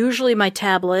 usually my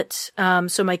tablet,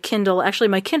 so my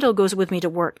Kindle goes with me to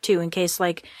work too, in case,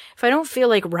 like, if I don't feel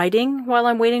like writing while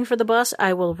I'm waiting for the bus,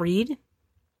 I will read.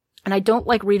 And I don't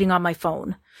like reading on my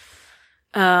phone.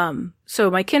 So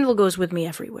my Kindle goes with me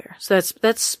everywhere. So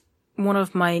that's one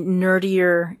of my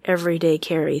nerdier everyday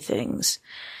carry things.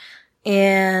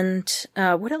 And,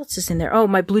 what else is in there? Oh,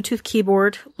 my Bluetooth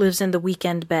keyboard lives in the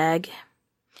weekend bag.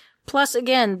 Plus,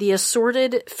 again, the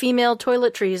assorted female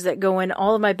toiletries that go in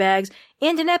all of my bags,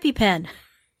 and an EpiPen.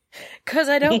 'Cause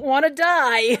I don't want to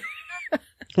die.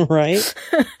 Right.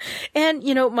 And,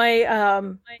 you know,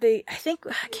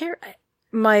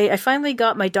 I finally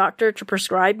got my doctor to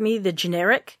prescribe me the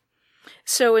generic.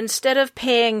 So instead of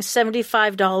paying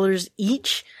 $75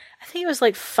 each, I think it was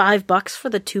like $5 for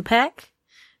the 2-pack.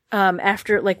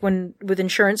 After, like, with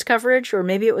insurance coverage, or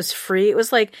maybe it was free. It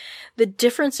was like, the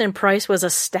difference in price was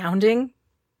astounding.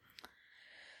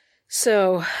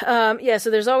 So, so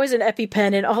there's always an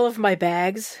EpiPen in all of my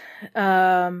bags.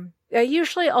 I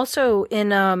usually also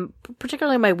in,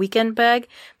 particularly my weekend bag,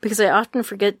 because I often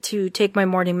forget to take my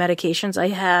morning medications, I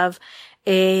have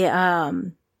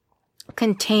a,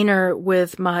 container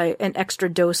with an extra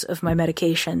dose of my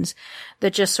medications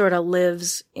that just sort of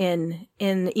lives in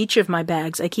each of my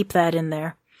bags. I keep that in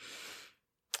there.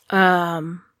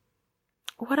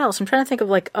 What else? I'm trying to think of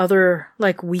like other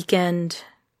like weekend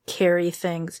carry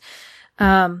things.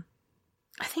 I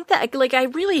think that like I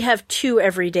really have 2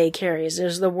 everyday carries.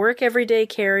 There's the work everyday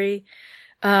carry,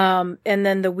 and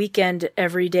then the weekend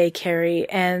everyday carry,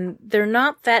 and they're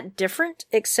not that different,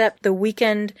 except the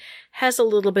weekend has a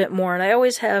little bit more, and I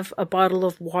always have a bottle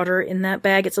of water in that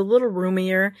bag. It's a little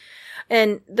roomier,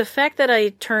 and the fact that I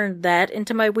turned that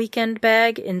into my weekend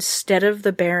bag instead of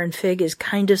the Bear and Fig is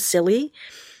kind of silly,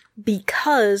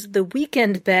 because the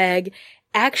weekend bag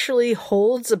actually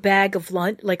holds a bag of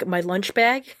lunch, like my lunch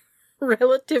bag,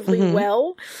 relatively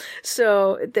well,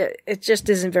 so it just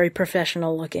isn't very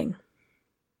professional looking.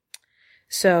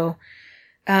 So,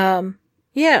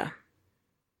 yeah.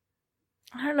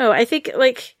 I don't know. I think,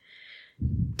 like,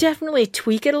 definitely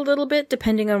tweak it a little bit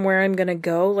depending on where I'm gonna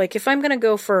go. Like, if I'm gonna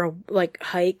go for a, like,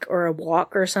 hike or a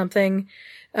walk or something,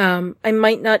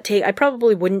 I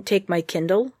probably wouldn't take my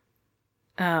Kindle.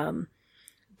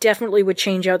 Definitely would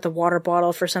change out the water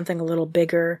bottle for something a little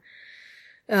bigger.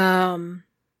 I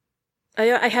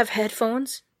have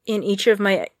headphones in each of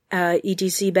my,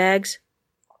 EDC bags.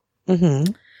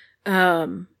 Mm-hmm.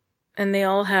 And they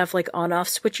all have like on-off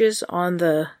switches on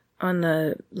the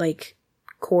like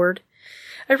cord.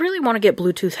 I really want to get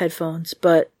Bluetooth headphones,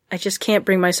 but I just can't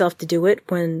bring myself to do it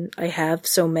when I have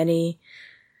so many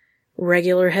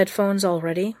regular headphones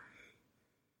already.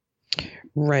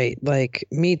 Right. Like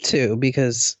me too,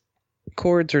 because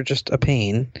cords are just a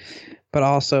pain, but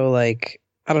also like,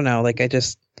 I don't know, like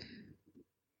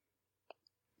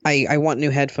I want new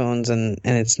headphones, and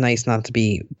it's nice not to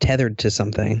be tethered to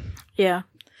something. Yeah.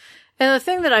 And the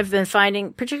thing that I've been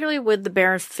finding, particularly with the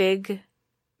Baron Fig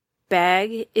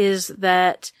bag, is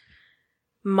that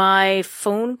my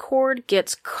phone cord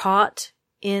gets caught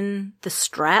in the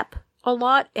strap a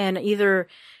lot and either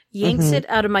yanks it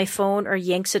out of my phone or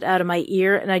yanks it out of my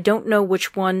ear, and I don't know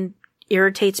which one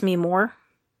irritates me more.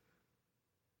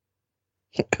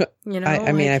 You know,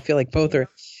 I mean, I feel like both are,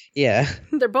 yeah.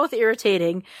 They're both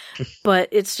irritating, but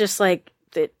it's just like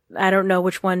that. I don't know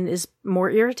which one is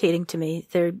more irritating to me.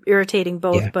 They're irritating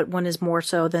both, but one is more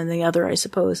so than the other, I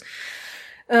suppose.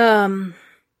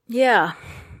 Yeah.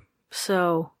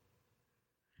 So,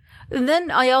 and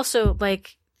then I also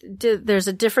like, there's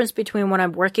a difference between when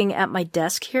I'm working at my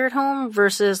desk here at home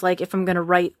versus like if I'm going to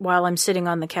write while I'm sitting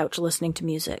on the couch listening to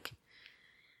music.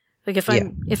 Like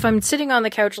if I'm sitting on the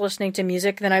couch listening to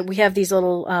music, then we have these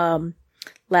little,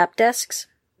 lap desks.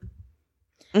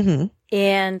 Mm-hmm.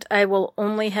 And I will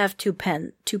only have two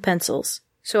pencils.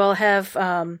 So I'll have,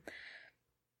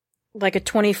 like a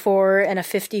 24 and a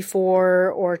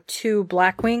 54 or two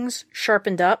Blackwings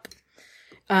sharpened up.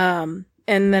 And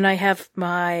then I have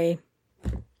my,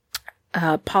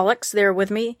 Pollux there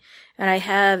with me. And I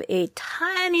have a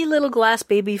tiny little glass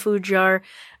baby food jar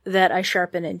that I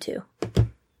sharpen into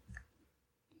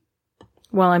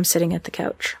while I'm sitting at the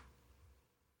couch.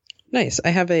 Nice. I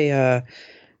have a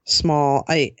small.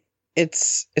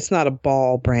 It's not a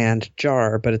Ball brand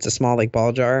jar, but it's a small like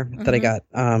ball jar that I got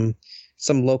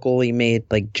some locally made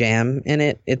like jam in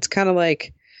it. It's kind of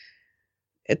like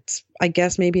I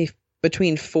guess maybe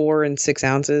between 4 and 6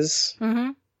 ounces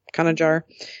kind of jar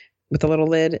with a little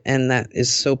lid, and that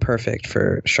is so perfect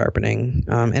for sharpening.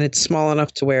 And it's small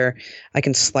enough to where I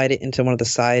can slide it into one of the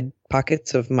side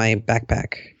pockets of my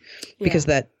backpack because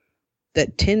that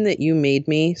tin that you made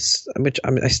me, which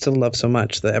I still love so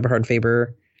much, the Eberhard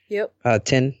Faber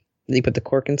tin that you put the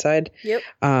cork inside. Yep.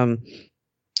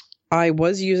 I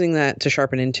was using that to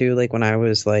sharpen into like when I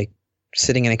was like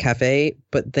sitting in a cafe,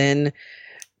 but then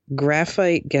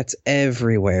graphite gets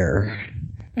everywhere.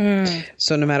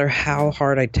 So no matter how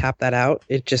hard I tap that out,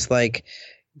 it just like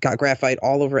got graphite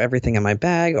all over everything in my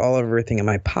bag, all over everything in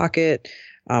my pocket,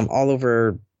 all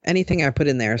over anything I put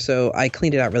in there. So I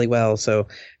cleaned it out really well. So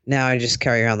now I just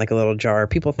carry around like a little jar.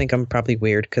 People think I'm probably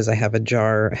weird because I have a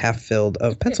jar half filled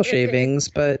of pencil shavings,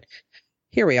 but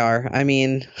here we are. I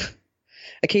mean,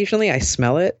 occasionally I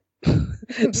smell it.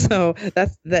 So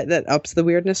that ups the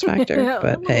weirdness factor.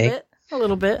 But a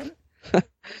little bit.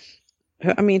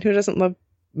 I mean, who doesn't love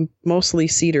mostly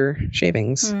cedar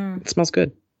shavings? It smells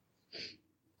good.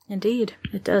 Indeed,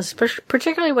 it does.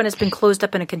 Particularly when it's been closed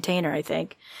up in a container, I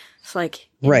think. It's like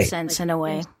incense in a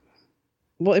way.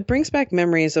 Well, it brings back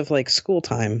memories of like school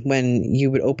time when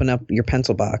you would open up your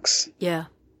pencil box. Yeah.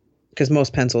 Because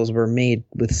most pencils were made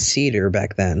with cedar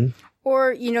back then.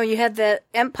 Or, you had that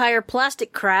Empire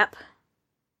plastic crap.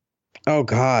 Oh,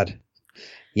 God.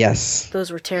 Yes.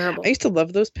 Those were terrible. I used to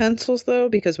love those pencils, though,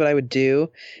 because what I would do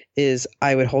is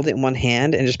I would hold it in one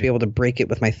hand and just be able to break it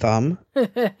with my thumb.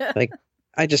 Like,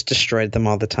 I just destroyed them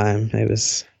all the time. It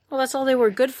was... Well, that's all they were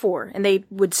good for. And they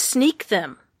would sneak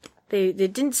them. They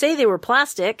didn't say they were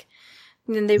plastic.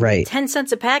 And then they were 10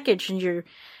 cents a package, and your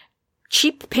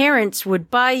cheap parents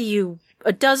would buy you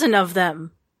a dozen of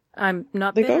them. I'm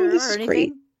not bitter or anything.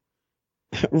 Great.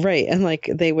 Right. And like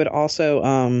they would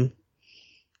also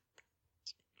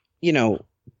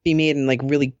be made in like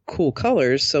really cool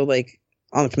colors. So like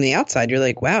from the outside you're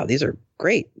like, wow, these are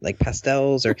great. Like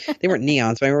pastels, or they weren't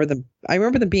neons, but I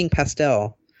remember them being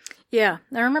pastel. Yeah,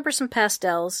 I remember some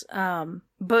pastels.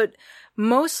 But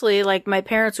mostly like my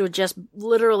parents would just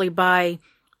literally buy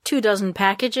 24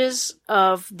 packages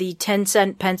of the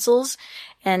 10-cent pencils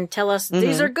and tell us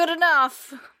these are good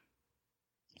enough.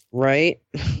 Right.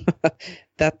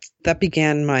 That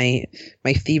began my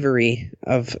thievery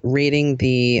of raiding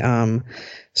the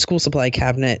school supply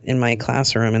cabinet in my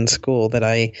classroom in school that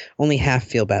I only half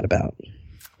feel bad about.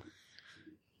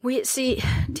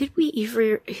 Did we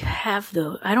ever have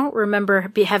those? I don't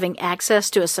remember having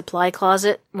access to a supply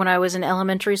closet when I was in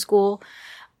elementary school,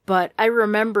 but I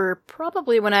remember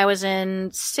probably when I was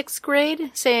in 6th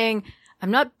grade saying,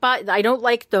 I don't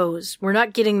like those. We're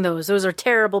not getting those. Those are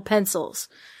terrible pencils.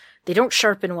 They don't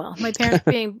sharpen well. My parents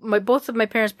both of my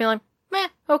parents being like, meh,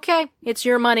 okay, it's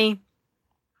your money.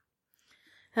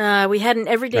 We had an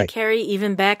everyday carry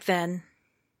even back then.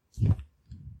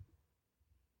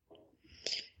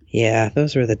 Yeah,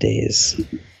 those were the days.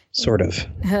 Sort of.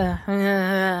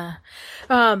 There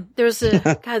was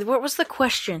God, what was the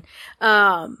question?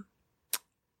 Where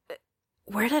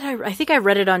did I think I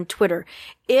read it on Twitter.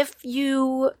 If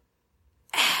you,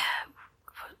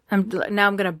 I'm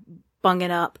going to bung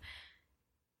it up.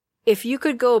 If you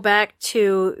could go back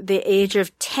to the age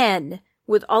of 10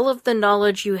 with all of the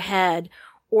knowledge you had,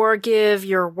 or give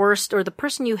your worst or the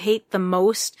person you hate the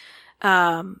most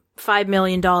 $5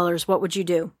 million, what would you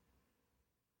do?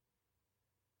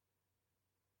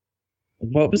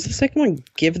 What was the second one?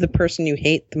 Give the person you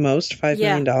hate the most $5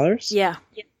 million? Yeah.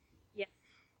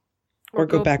 Or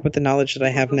go back with the knowledge that I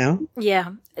have now?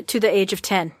 Yeah, to the age of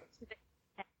 10.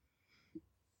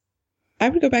 I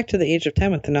would go back to the age of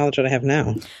 10 with the knowledge that I have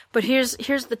now. But here's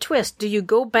the twist. Do you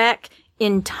go back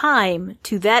in time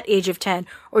to that age of 10,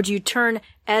 or do you turn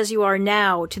as you are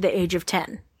now to the age of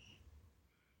 10?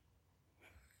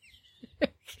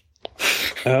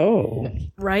 Oh.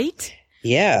 Right?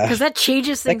 Yeah. Because that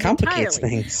changes things entirely. That complicates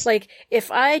things. Like,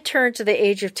 if I turn to the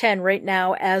age of 10 right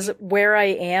now as where I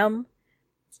am,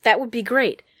 that would be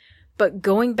great. But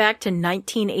going back to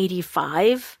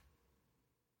 1985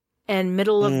 and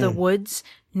middle of the woods,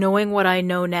 knowing what I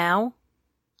know now,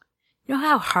 you know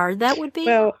how hard that would be?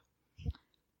 Well,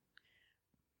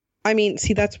 I mean,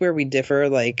 see, that's where we differ.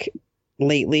 Like,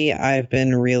 lately, I've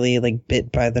been really, like,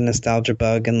 bit by the nostalgia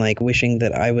bug and, like, wishing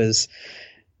that I was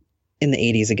in the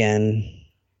 80s again.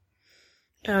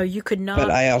 Oh, you could not.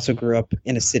 But I also grew up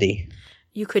in a city.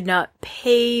 You could not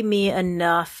pay me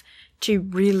enough to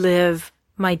relive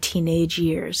my teenage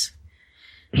years.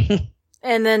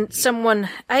 And then someone,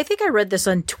 I think I read this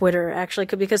on Twitter, actually,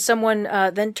 because someone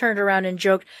then turned around and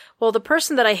joked, well, the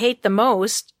person that I hate the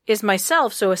most is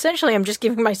myself, so essentially I'm just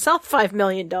giving myself $5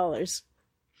 million.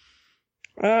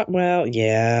 Well,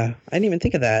 yeah. I didn't even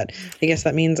think of that. I guess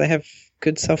that means I have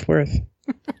good self-worth.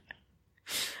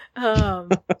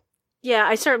 Yeah,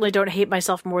 I certainly don't hate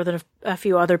myself more than a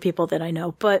few other people that I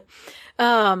know, but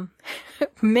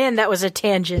man, that was a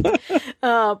tangent.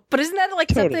 But isn't that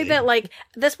like something that, like,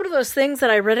 that's one of those things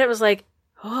that I read, it was like,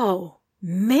 oh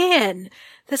man,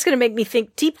 that's going to make me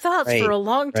think deep thoughts for a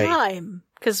long time.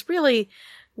 Because really,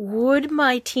 would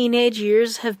my teenage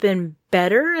years have been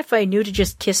better if I knew to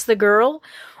just kiss the girl?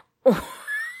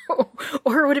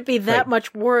 Or would it be that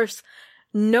much worse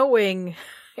knowing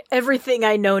everything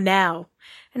I know now?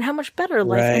 And how much better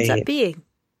life ends up being.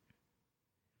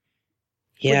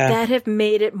 Yeah. Would that have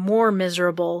made it more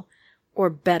miserable or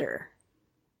better?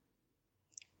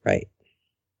 Right.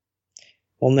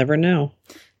 We'll never know.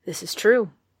 This is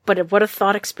true. But what a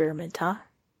thought experiment, huh?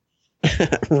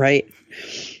 Right.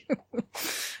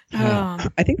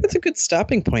 I think that's a good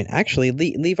stopping point, actually.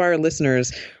 Leave our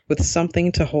listeners with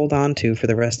something to hold on to for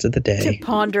the rest of the day. To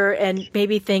ponder and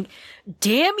maybe think,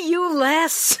 damn you,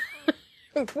 Les!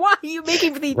 Why are you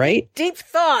making these deep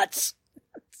thoughts?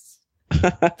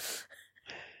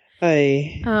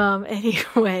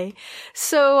 Anyway,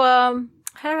 so all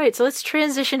right, so let's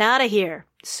transition out of here.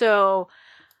 So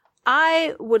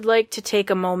I would like to take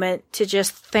a moment to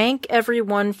just thank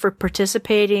everyone for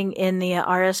participating in the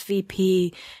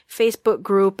RSVP Facebook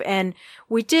group, and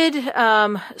we did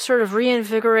sort of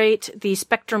reinvigorate the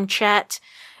Spectrum chat.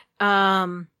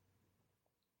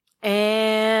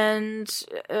 And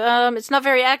it's not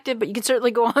very active, but you can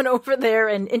certainly go on over there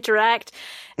and interact.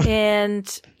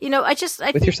 And, you know, I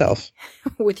think yourself.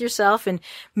 With yourself, and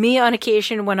me on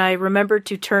occasion when I remember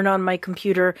to turn on my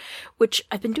computer, which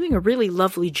I've been doing a really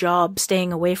lovely job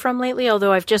staying away from lately,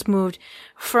 although I've just moved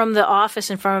from the office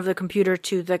in front of the computer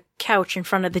to the couch in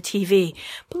front of the TV.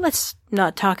 But let's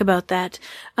not talk about that.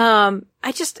 Our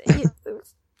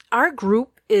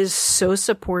group is so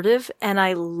supportive, and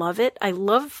I love it. I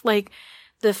love, like,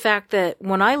 the fact that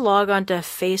when I log onto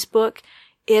Facebook,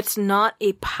 it's not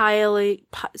a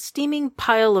steaming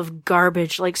pile of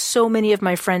garbage like so many of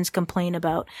my friends complain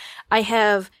about. I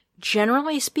have,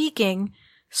 generally speaking,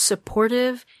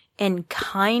 supportive and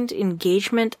kind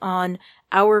engagement on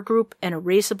our group and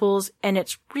Erasables, and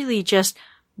it's really just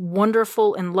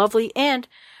wonderful and lovely. And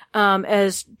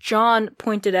as John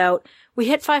pointed out, we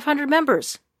hit 500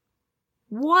 members.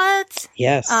 What?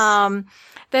 Yes.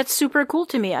 That's super cool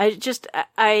to me.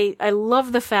 I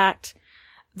love the fact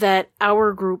that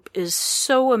our group is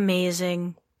so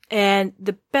amazing, and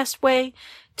the best way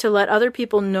to let other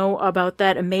people know about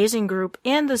that amazing group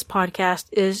and this podcast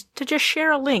is to just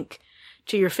share a link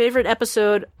to your favorite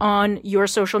episode on your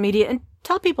social media and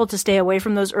tell people to stay away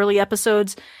from those early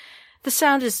episodes. The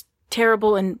sound is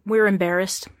terrible and we're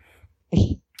embarrassed.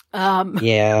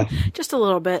 Yeah. Just a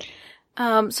little bit.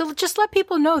 So just let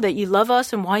people know that you love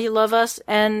us and why you love us.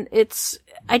 And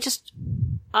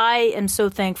I am so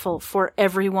thankful for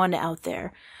everyone out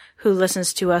there who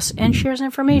listens to us and shares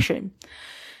information.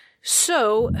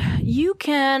 So you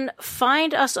can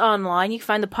find us online. You can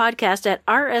find the podcast at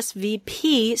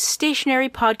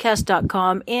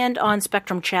rsvpstationarypodcast.com and on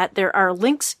Spectrum Chat. There are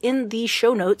links in the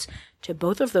show notes to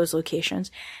both of those locations.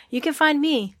 You can find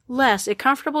me, Les, at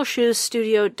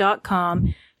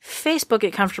ComfortableShoesStudio.com, Facebook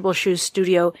at Comfortable Shoes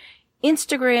Studio,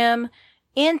 Instagram,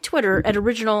 and Twitter at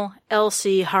Original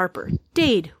LC Harper.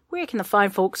 Dade, where can the fine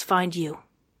folks find you?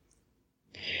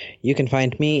 You can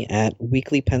find me at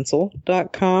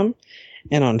weeklypencil.com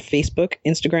and on Facebook,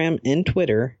 Instagram, and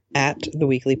Twitter at The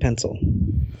Weekly Pencil.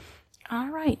 All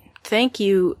right. Thank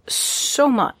you so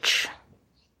much.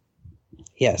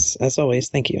 Yes, as always,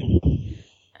 thank you. I'm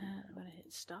going to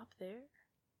hit stop there,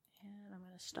 and I'm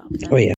going to stop that. Oh, yeah.